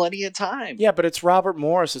is plenty of time. yeah, but it's Robert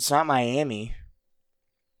Morris. It's not Miami.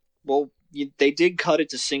 Well, they did cut it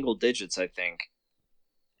to single digits, I think.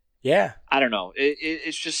 Yeah. I don't know.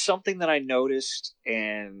 It's just something that I noticed,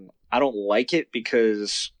 and I don't like it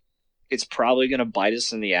because it's probably going to bite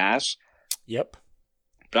us in the ass. Yep.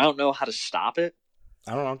 But I don't know how to stop it.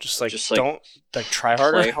 I don't know. Just like Don't try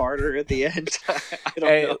harder. play harder at the end. I don't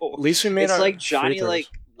Hey, know. at least we made It's our like free Johnny throws.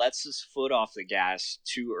 lets his foot off the gas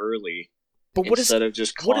too early But instead of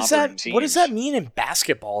just what does that clobbering teams. what does that mean in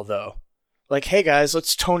basketball though? Like, hey guys,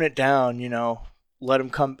 let's tone it down. Let him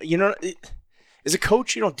come. As a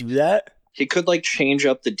coach, you don't do that. He could like change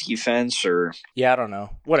up the defense, or Yeah, I don't know.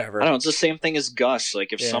 Whatever. I don't know. It's the same thing as Gus.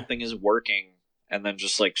 Like if Yeah. something is working, and then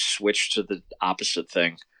just like switch to the opposite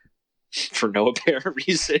thing for no apparent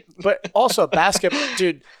reason. But also basketball,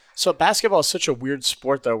 dude. So basketball is such a weird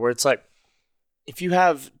sport though, where it's like if you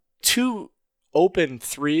have 2 open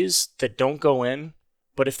threes that don't go in,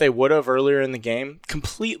 but if they would have earlier in the game,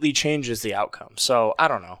 completely changes the outcome. So I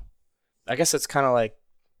don't know. I guess it's kind of like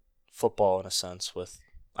football in a sense. With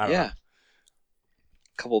I don't know.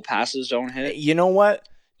 Couple passes don't hit. You know what,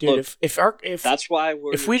 dude? Look, if That's why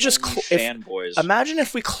we're if we just only if- fanboys. imagine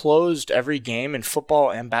if we closed every game in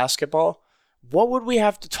football and basketball, what would we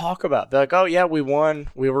have to talk about? Be like, oh yeah, we won,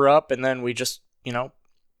 we were up, and then we just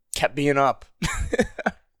kept being up.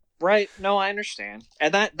 Right. No, I understand.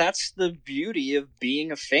 And that's the beauty of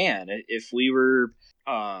being a fan. If we were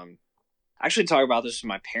actually talk about this with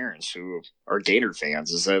my parents who are Gator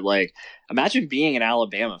fans, is that like imagine being an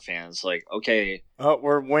Alabama fan. It's like, okay, Oh,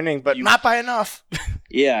 we're winning, but You- not by enough.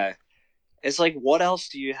 yeah. It's like, what else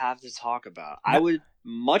do you have to talk about? I would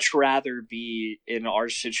much rather be in our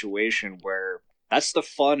situation where that's the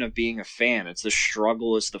fun of being a fan. It's the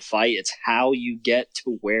struggle, it's the fight, it's how you get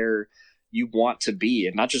to where you want to be,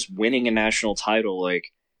 and not just winning a national title like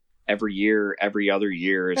every year, every other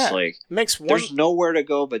year. It's Yeah. like makes one. there's nowhere to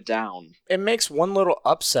go but down. It makes one little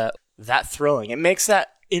upset that thrilling. It makes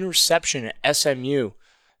that interception at SMU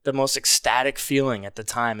the most ecstatic feeling at the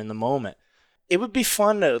time in the moment. It would be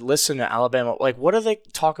fun to listen to Alabama. Like, what do they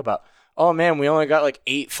talk about? Oh man, we only got like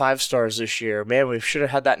 8 5-stars this year. Man, we should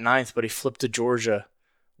have had that 9th, but he flipped to Georgia.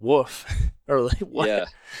 Woof. Or like, what? Yeah.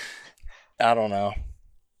 I don't know.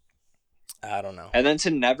 And then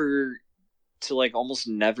to like almost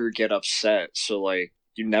never get upset. So like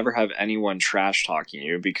you never have anyone trash talking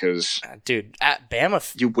you because Dude, at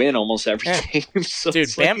Bama, you win almost every Yeah. game. So dude,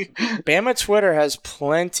 it's like- Bama Twitter has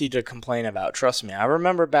plenty to complain about. Trust me. I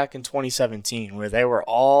remember back in 2017 where they were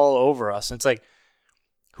all over us. And it's like,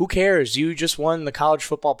 Who cares? You just won the college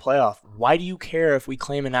football playoff. Why do you care if we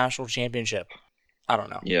claim a national championship? I don't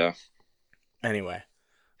know. Yeah. Anyway.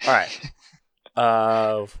 All right.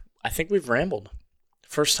 I think we've rambled.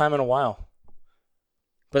 First time in a while.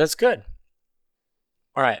 But that's good.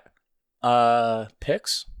 All right.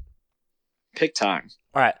 Picks? Pick time.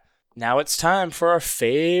 All right. Now it's time for our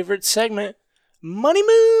favorite segment, Money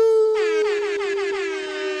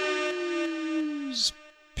Moves.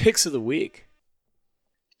 Picks of the week.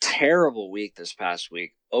 Terrible week this past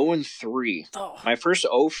week. 0-3. Oh. My first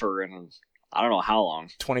offer in I don't know how long.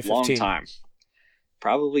 2015. Long time.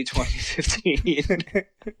 Probably 2015.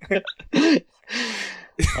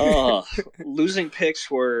 Losing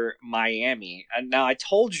picks were Miami. And now I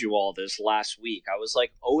told you all this last week. I was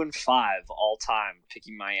like 0-5 all time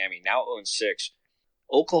picking Miami. Now 0-6.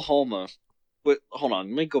 Oklahoma. But hold on,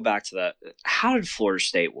 let me go back to that. How did Florida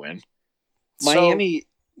State win? Miami.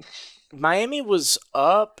 Miami was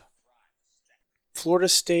up. Florida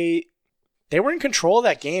State. They were in control of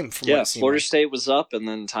that game. From what it seemed Florida like. State was up, and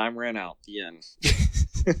then time ran out. The end.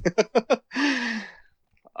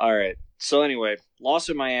 All right. So anyway, lost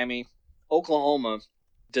in Miami. Oklahoma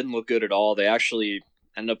didn't look good at all. They actually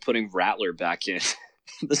ended up putting Rattler back in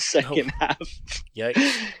the second half.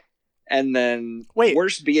 Yikes. And then Wait.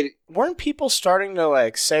 worst beat. Weren't people starting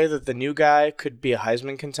to say that the new guy could be a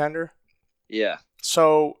Heisman contender? Yeah.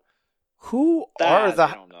 So who are I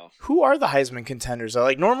don't know. the Heisman contenders?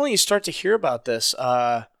 Normally you start to hear about this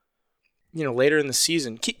later in the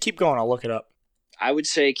season. Keep going, I'll look it up. I would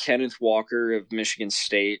say Kenneth Walker of Michigan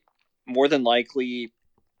State. More than likely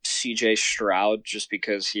CJ Stroud, just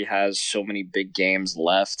because he has so many big games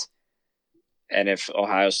left. And if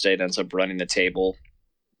Ohio State ends up running the table,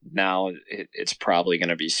 now it's probably going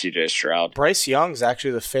to be CJ Stroud. Bryce Young's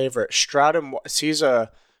actually the favorite. Stroud and he's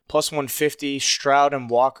a plus 150. Stroud and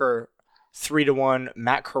Walker 3-1.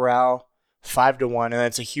 Matt Corral 5-1, and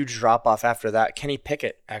it's a huge drop off after that. Kenny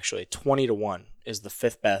Pickett actually 20-1 is the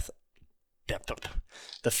fifth best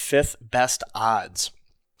odds.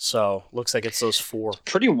 So looks like it's those four.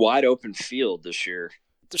 Pretty wide open field this year.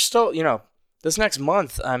 There's still this next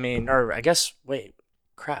month. This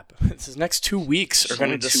next 2 weeks are going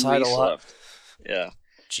to decide a lot. Left. Yeah.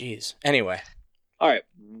 Jeez. Anyway. All right.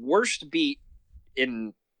 Worst beat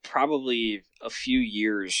in probably a few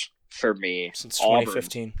years for me. Since Auburn.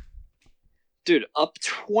 2015. Dude, up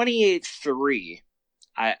 28-3.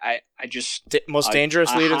 I just... Most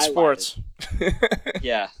dangerous lead in sports.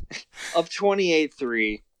 Yeah. Up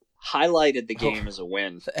 28-3. Highlighted the game as a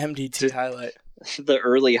win. The MDT highlight. The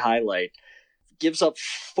early highlight. Gives up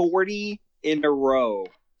 40 in a row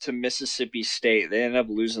to Mississippi State. They ended up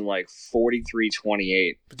losing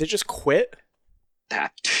 43-28. But they just quit?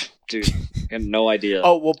 Dude, I have no idea.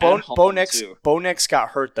 Oh, well, Bo Nix got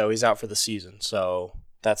hurt, though. He's out for the season, so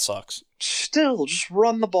that sucks. Still, just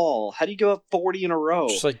run the ball. How do you go up 40 in a row?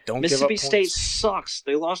 Just don't Mississippi give up State points. sucks.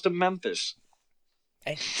 They lost to Memphis.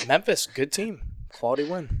 Hey, Memphis, good team. Quality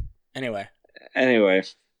win. Anyway,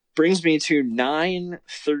 brings me to 9,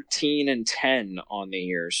 13, and 10 on the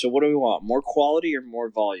year. So what do we want? More quality or more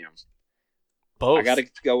volume? both. I got to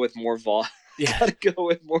go with more volume. Yeah. Gotta go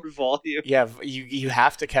with more volume. Yeah, you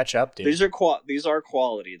have to catch up, dude. These are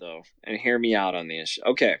quality though, and hear me out on these.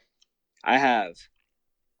 Okay, I have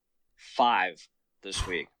 5 this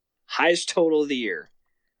week. Highest total of the year.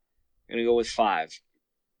 I'm gonna go with 5.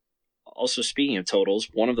 Also, speaking of totals,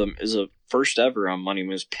 one of them is a first ever on Money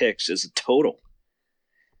Moves Picks is a total.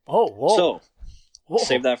 Oh, whoa. So Whoa.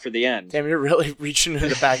 save that for the end. Damn, you're really reaching into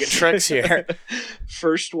the bag of tricks here.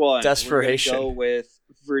 First one. Desperation. We're gonna go with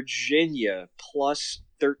Virginia plus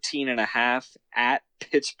 13.5 at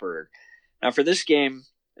Pittsburgh. Now for this game,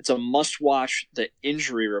 it's a must-watch. The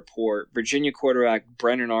injury report. Virginia quarterback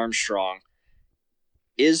Brennan Armstrong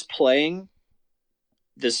is playing.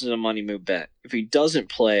 This is a money move bet. If he doesn't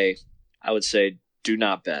play, I would say do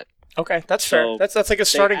not bet. Okay, that's fair. That's like a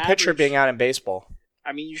starting pitcher being out in baseball.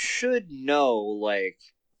 I mean, you should know, like,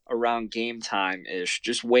 around game time-ish.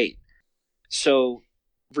 Just wait. So,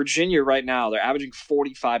 Virginia right now, they're averaging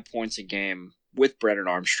 45 points a game with Brennan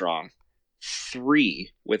Armstrong. 3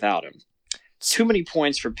 without him. Too many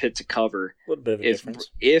points for Pitt to cover A little bit of a difference.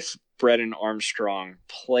 if Brennan Armstrong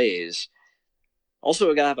plays. Also,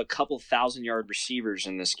 we got to have a couple 1,000-yard receivers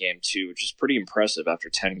in this game, too, which is pretty impressive after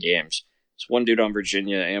 10 games. It's one dude on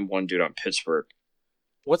Virginia and one dude on Pittsburgh.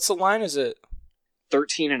 What's the line? Is it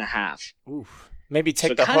 13.5? Oof. Maybe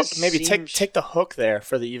take So the it kinda hook. Maybe seems- take the hook there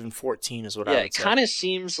for the even 14 is what I Yeah, would it say. kind of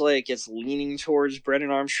seems like it's leaning towards Brennan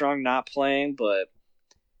Armstrong not playing, but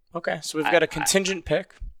Okay, so we've got a contingent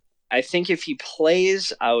pick. I think if he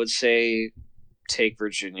plays, I would say take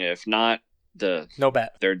Virginia. If not, No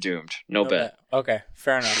bet. they're doomed. No bet. Okay,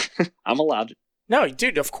 fair enough. I'm allowed to. No,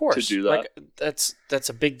 dude, of course. To do that. Like, that's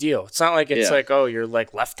a big deal. It's not like it's Yeah. like, oh, you're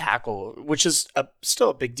like left tackle, which is still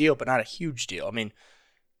a big deal, but not a huge deal. I mean,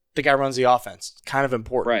 the guy runs the offense. It's kind of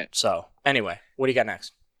important. Right. So, anyway, what do you got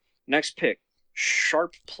next? Next pick,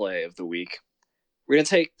 sharp play of the week. We're going to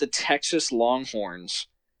take the Texas Longhorns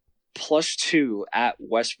 +2 at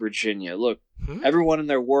West Virginia. Look, everyone in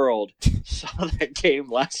their world saw that game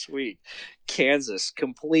last week. Kansas,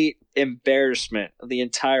 complete embarrassment of the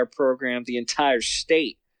entire program, the entire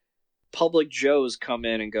state. Public Joes come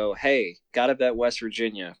in and go, hey, gotta bet West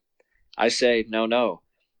Virginia. I say, no.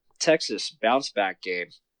 Texas, bounce back game.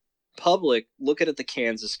 Public, looking at the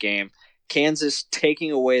Kansas game. Kansas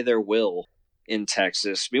taking away their will in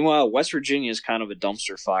Texas. Meanwhile, West Virginia is kind of a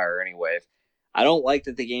dumpster fire anyway. I don't like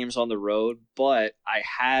that the game's on the road, but I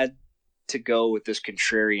had to go with this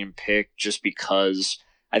contrarian pick just because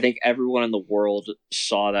I think everyone in the world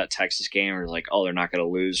saw that Texas game and was like, oh, they're not going to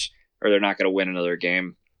lose or they're not going to win another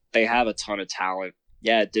game. They have a ton of talent.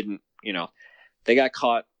 Yeah, it didn't, they got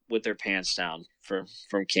caught with their pants down from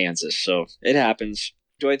Kansas. So it happens.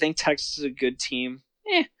 Do I think Texas is a good team?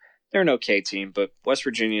 They're an okay team, but West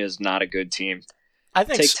Virginia is not a good team. I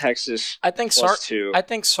think Take Texas. I think +2. I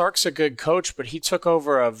think Sark's a good coach, but he took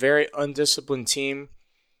over a very undisciplined team.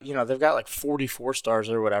 They've got like 44 stars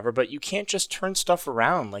or whatever, but you can't just turn stuff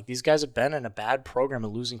around. Like, these guys have been in a bad program, a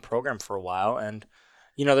losing program for a while. And,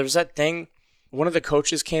 there was that thing. One of the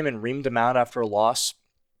coaches came and reamed him out after a loss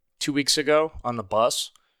 2 weeks ago on the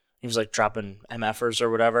bus. He was like dropping MFers or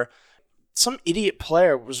whatever. Some idiot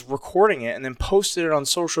player was recording it and then posted it on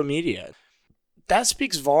social media. That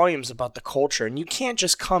speaks volumes about the culture. And you can't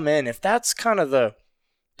just come in, if that's kind of the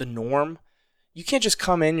norm, you can't just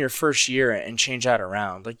come in your first year and change that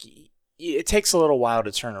around. Like, it takes a little while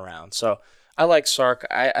to turn around. So I like Sark.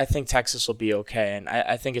 I think Texas will be okay, and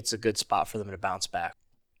I think it's a good spot for them to bounce back.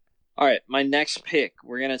 All right, my next pick,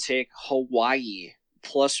 we're going to take Hawaii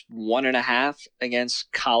 +1.5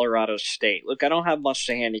 against Colorado State. Look, I don't have much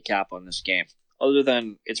to handicap on this game, other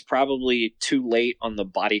than it's probably too late on the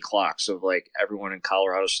body clocks of like everyone in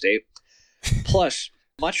Colorado State. Plus,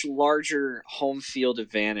 much larger home field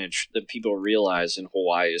advantage than people realize in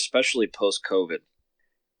Hawaii, especially post-COVID.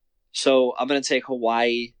 So I'm going to take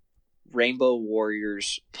Hawaii Rainbow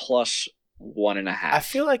Warriors +1.5. I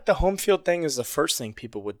feel like the home field thing is the first thing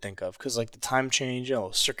people would think of because, like, the time change,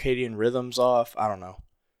 circadian rhythms off. I don't know.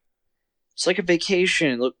 It's like a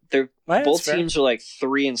vacation. Look, both teams are like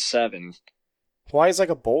 3-7. Hawaii's like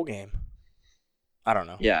a bowl game. I don't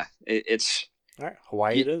know. Yeah, it's all right.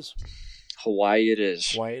 Hawaii it is. Hawaii it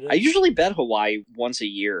is. Hawaii it is. I usually bet Hawaii once a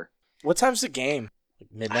year. What time's the game?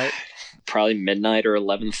 Like midnight? Probably midnight or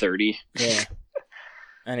 11:30. Yeah.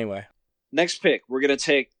 Anyway. Next pick, we're going to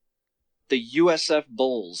take the USF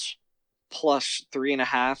Bulls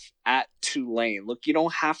 +3.5 at Tulane. Look, you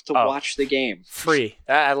don't have to watch the game. Free.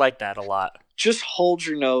 I like that a lot. Just hold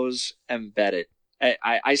your nose and bet it.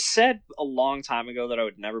 I said a long time ago that I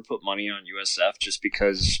would never put money on USF just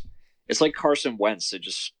because it's like Carson Wentz to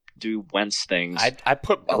just do Wentz things. I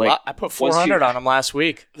put a lot. I put 400 on him last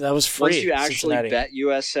week. That was free. Once you actually Cincinnati. bet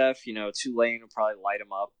USF, Tulane will probably light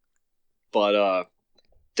them up. But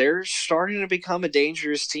they're starting to become a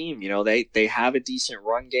dangerous team. They have a decent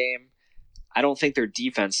run game. I don't think their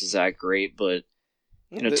defense is that great, but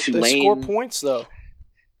Tulane they score points though.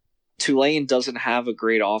 Tulane doesn't have a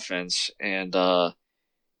great offense, and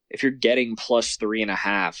if you're getting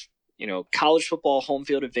 +3.5, college football home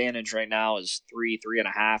field advantage right now is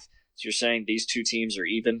 3.5. So you're saying these two teams are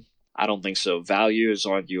even? I don't think so. Value is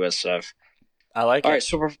on USF. I like it. All right,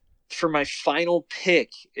 so for my final pick,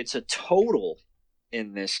 it's a total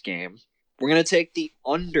in this game. We're going to take the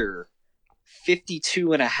under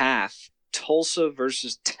 52.5, Tulsa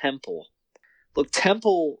versus Temple. Look,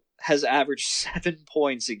 Temple has averaged 7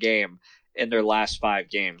 points a game in their last 5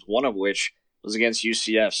 games, one of which was against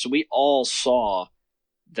UCF. So we all saw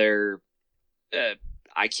their,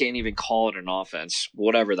 I can't even call it an offense,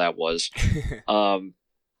 whatever that was.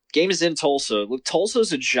 Game is in Tulsa. Look,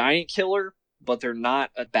 Tulsa's a giant killer, but they're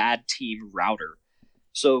not a bad team router.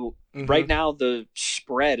 So right now the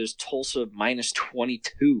spread is Tulsa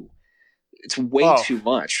 -22. It's way too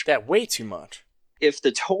much. That way too much. If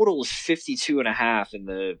the total is 52.5 and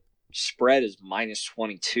the spread is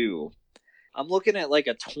 -22, I'm looking at like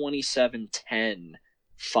a 27-10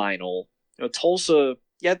 final. Tulsa,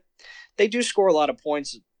 yeah, they do score a lot of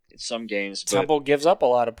points in some games. But, Temple gives up a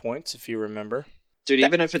lot of points, if you remember. Dude,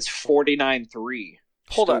 even if it's 49-3,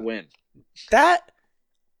 hold on. win. That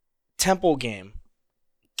Temple game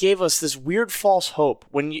gave us this weird false hope.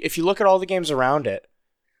 If you look at all the games around it,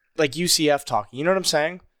 like UCF talking. You know what I'm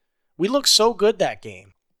saying? We looked so good that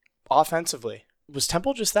game, offensively. Was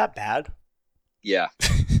Temple just that bad? Yeah.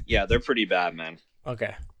 Yeah, they're pretty bad, man.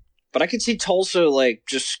 Okay. But I could see Tulsa, like,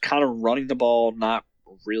 just kind of running the ball, not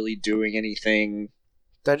really doing anything.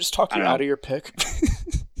 Did I just talk you out of your pick?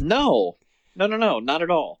 No, not at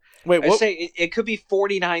all. Wait, I what? say it could be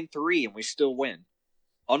 49-3 and we still win.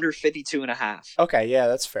 Under 52.5. Okay, yeah,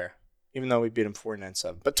 that's fair. Even though we beat them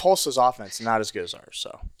 49-7. But Tulsa's offense is not as good as ours,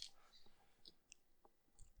 so.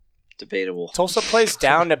 Debatable. Tulsa plays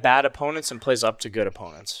down to bad opponents and plays up to good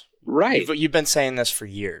opponents. Right. You've been saying this for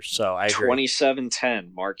years, so I agree.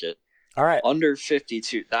 27-10, mark it. All right. Under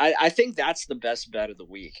 52. I think that's the best bet of the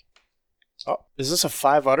week. Oh, is this a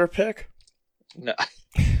 5-udder pick? No.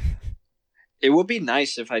 It would be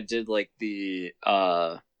nice if I did like the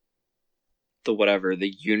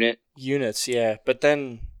unit. Units, yeah. But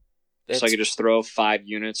then So I could just throw 5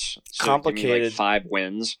 units. So complicated. give me like 5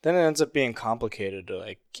 wins. Then it ends up being complicated to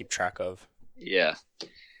like keep track of. Yeah.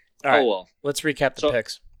 All right. Oh well. Let's recap the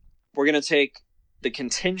picks. We're gonna take the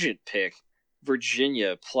contingent pick,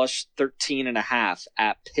 Virginia plus 13.5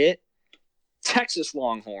 at Pitt, Texas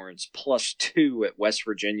Longhorns plus 2 at West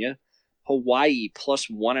Virginia, Hawaii plus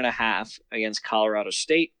 1.5 against Colorado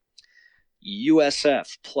State,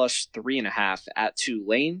 USF plus 3.5 at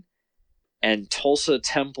Tulane, and Tulsa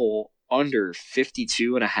Temple under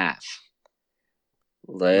 52.5.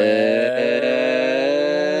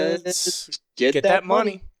 Let's get that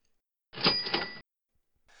money.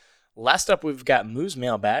 Last up, we've got Moo's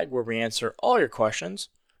Mailbag, where we answer all your questions.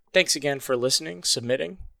 Thanks again for listening,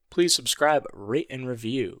 submitting. Please subscribe, rate, and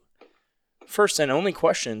review. First and only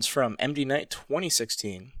questions from MD Knight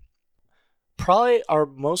 2016. Probably our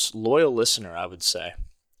most loyal listener, I would say.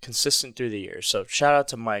 Consistent through the years. So shout out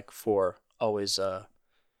to Mike for always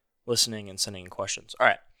listening and sending in questions. All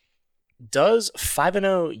right. Does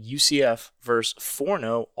 5-0 UCF versus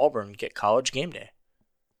 4-0 Auburn get college game day?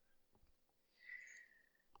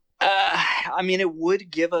 I mean, it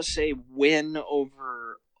would give us a win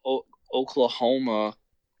over Oklahoma.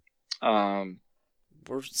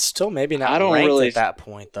 We're still maybe not I don't ranked really at that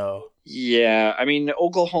point, though. Yeah, I mean,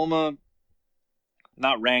 Oklahoma,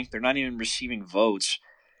 not ranked. They're not even receiving votes.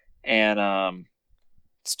 And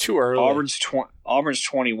it's too early. Auburn's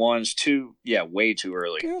 21 is way too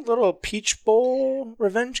early. A little Peach Bowl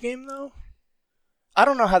revenge game, though. I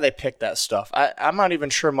don't know how they pick that stuff. I'm not even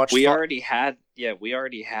sure much. We already had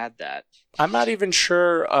that. I'm not even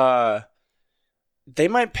sure. They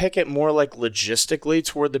might pick it more like logistically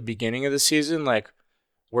toward the beginning of the season, like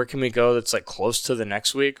where can we go that's like close to the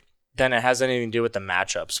next week, than it has anything to do with the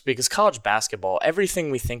matchups. Because college basketball,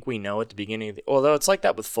 everything we think we know at the beginning, although it's like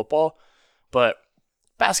that with football, but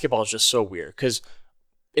basketball is just so weird because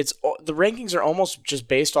the rankings are almost just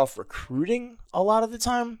based off recruiting a lot of the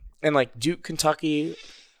time. And like Duke, Kentucky,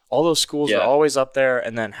 all those schools are always up there,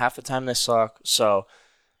 and then half the time they suck. So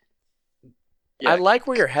I like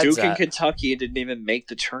where your head's Duke at. and Kentucky didn't even make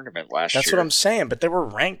the tournament last year. That's what I'm saying, but they were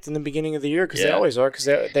ranked in the beginning of the year because they always are, because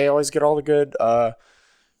they always get all the good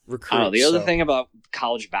recruits. The other thing about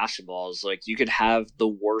college basketball is like you could have the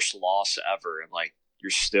worst loss ever, and like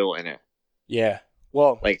you're still in it. Yeah.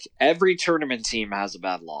 Well, like every tournament team has a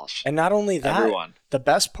bad loss. And not only that, everyone. The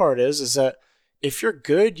best part is that if you're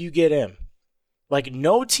good, you get in. Like,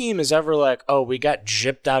 no team is ever like, oh, we got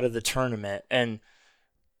gypped out of the tournament and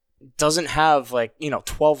doesn't have,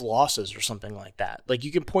 12 losses or something like that. Like,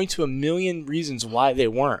 you can point to a million reasons why they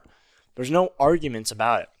weren't. There's no arguments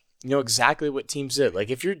about it. You know exactly what teams did. Like,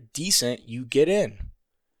 if you're decent, you get in.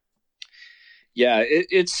 Yeah,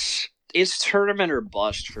 it's tournament or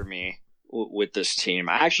bust for me with this team.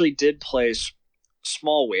 I actually did place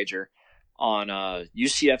small wager on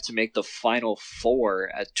UCF to make the Final Four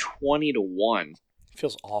at 20-1.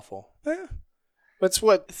 Feels awful. That's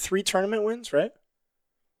 3 tournament wins, right?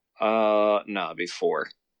 No, it'd be 4.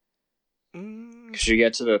 Because you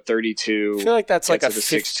get to the 32. I feel like that's like a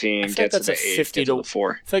 16. Get to the 8. 50 to the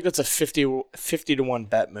 4. I feel like that's a 50-1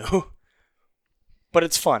 bet move. But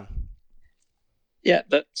it's fun. Yeah,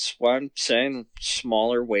 that's why I'm saying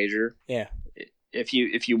smaller wager. Yeah. If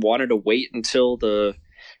you wanted to wait until the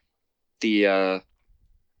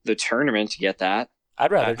tournament to get that,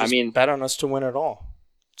 I'd rather just bet on us to win it all.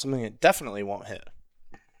 Something that definitely won't hit.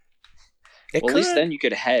 At least then you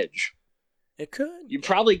could hedge. It could. You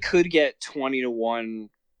probably could get 20-1,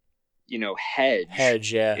 hedge.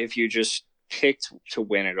 Hedge, yeah. If you just picked to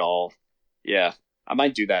win it all. Yeah, I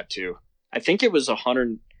might do that too. I think it was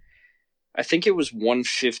 100. I think it was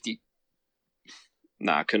 150.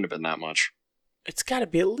 Nah, it couldn't have been that much. It's got to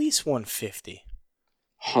be at least 150.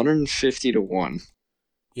 150-1.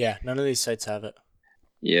 Yeah, none of these sites have it.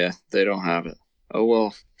 Yeah, they don't have it. Oh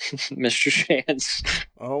well, Mr. Chance.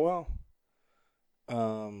 Oh well.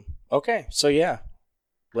 Okay, so yeah,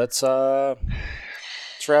 let's wrap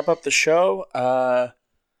up the show.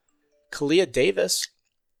 Kalia Davis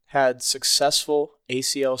had successful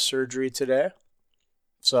ACL surgery today,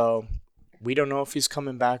 so we don't know if he's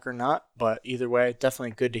coming back or not. But either way,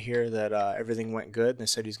 definitely good to hear that everything went good. They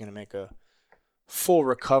said he's going to make a full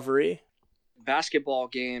recovery. Basketball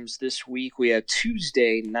games this week. We had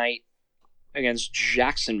Tuesday night against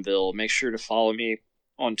Jacksonville. Make sure to follow me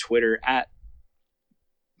on Twitter at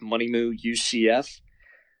MoneyMooUCF.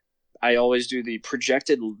 I always do the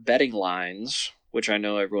projected betting lines, which I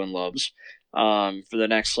know everyone loves, for the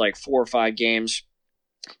next 4 or 5 games.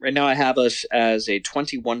 Right now I have us as a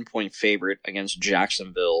 21-point favorite against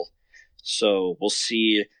Jacksonville. So we'll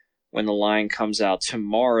see when the line comes out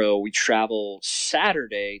tomorrow. We travel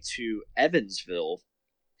Saturday to Evansville,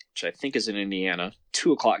 which I think is in Indiana,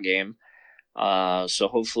 2:00 game. So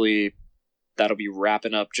hopefully that'll be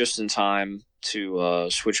wrapping up just in time to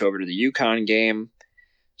switch over to the UConn game.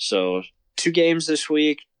 So 2 games this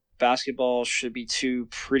week. Basketball should be 2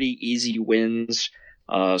 pretty easy wins.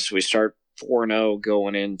 So we start 4-0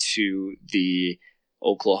 going into the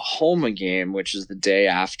Oklahoma game, which is the day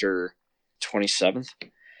after 27th.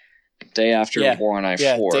 Day after Warren I-4.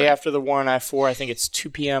 Yeah, day after the Warren I-4. I think it's 2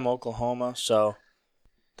 p.m. Oklahoma, so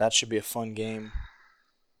that should be a fun game.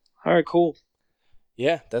 All right, cool.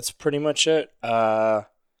 Yeah, that's pretty much it.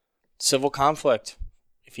 Civil conflict.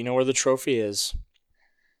 If you know where the trophy is,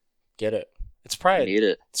 get it. It's probably Need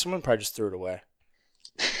it. Someone probably just threw it away.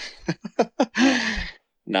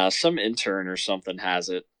 Nah, some intern or something has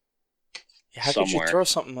it. How could you throw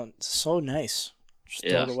something so nice? Just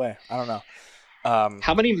throw it away. I don't know.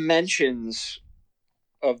 How many mentions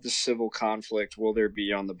of the civil conflict will there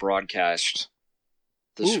be on the broadcast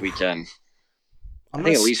this weekend? I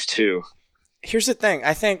think at least 2. Here's the thing.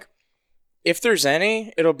 I think if there's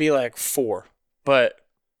any, it'll be 4. But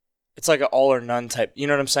it's like an all or none type. You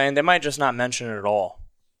know what I'm saying? They might just not mention it at all.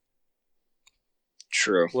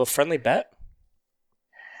 True. A little friendly bet?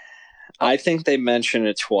 I think they mention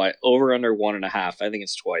it twice. Over under 1.5. I think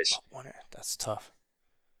it's twice. That's tough.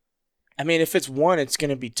 I mean, if it's 1, it's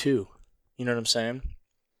going to be 2. You know what I'm saying?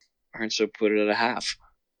 All right, so put it at a half.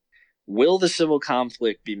 Will the civil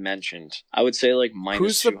conflict be mentioned? I would say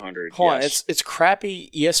minus 200. Hold on, it's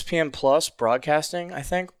crappy ESPN Plus broadcasting, I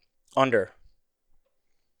think. Under.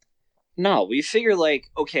 No, we figure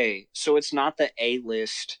okay, so it's not the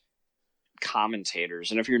A-list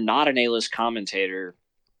commentators. And if you're not an A-list commentator,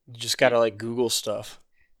 you just got to Google stuff.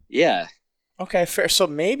 Yeah. Okay, fair. So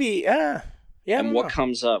maybe, yeah. And what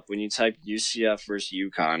comes up when you type UCF versus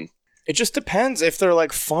UConn? It just depends if they're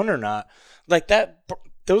fun or not.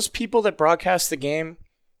 Those people that broadcast the game,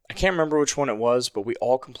 I can't remember which one it was, but we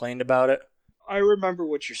all complained about it. I remember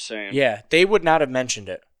what you're saying. Yeah, they would not have mentioned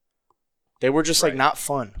it. They were just not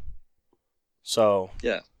fun. So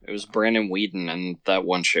yeah, it was Brandon Whedon and that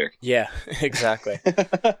one chick. Yeah, exactly.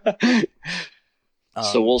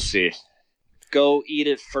 So we'll see. Go eat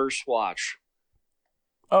it first watch.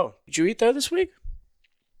 Oh, did you eat there this week?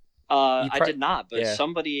 I did not, but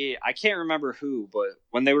somebody, I can't remember who, but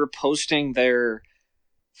when they were posting their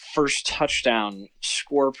first touchdown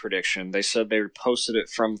score prediction, they said they posted it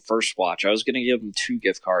from First Watch. I was going to give them 2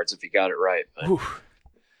 gift cards if he got it right. But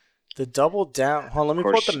the double down. Hold on, let me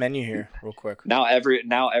pull up the menu here real quick. Now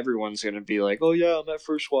everyone's going to be like, oh yeah, I'm at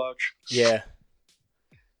First Watch. Yeah.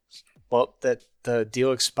 Well, the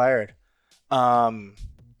deal expired. $1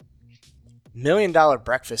 million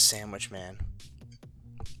breakfast sandwich, man.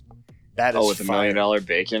 That is with the $1 million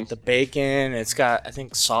bacon? The bacon, it's got, I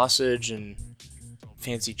think, sausage and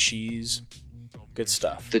fancy cheese. Good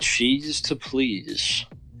stuff. The cheese to please.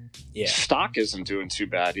 Yeah. Stock isn't doing too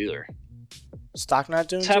bad either. Stock not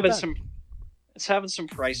doing too bad? It's having some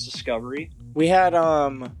price discovery. We had,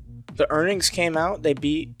 the earnings came out. They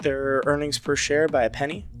beat their earnings per share by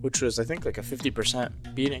 $0.01, which was, I think, a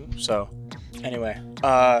 50% beating. So, anyway,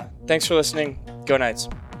 thanks for listening. Go Knights.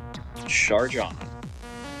 Charge on.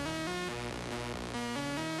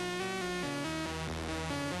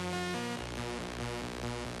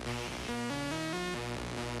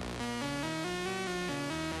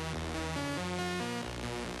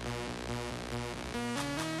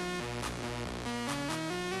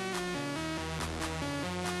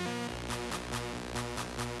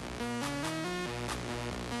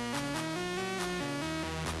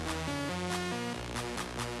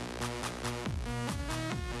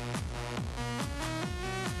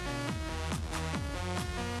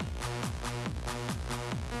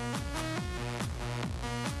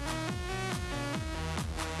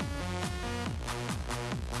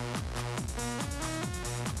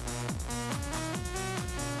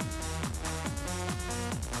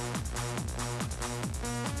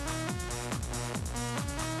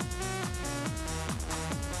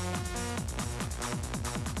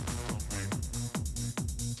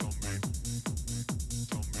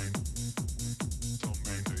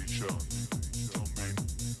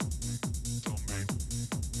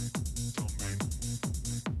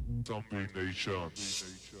 Domination.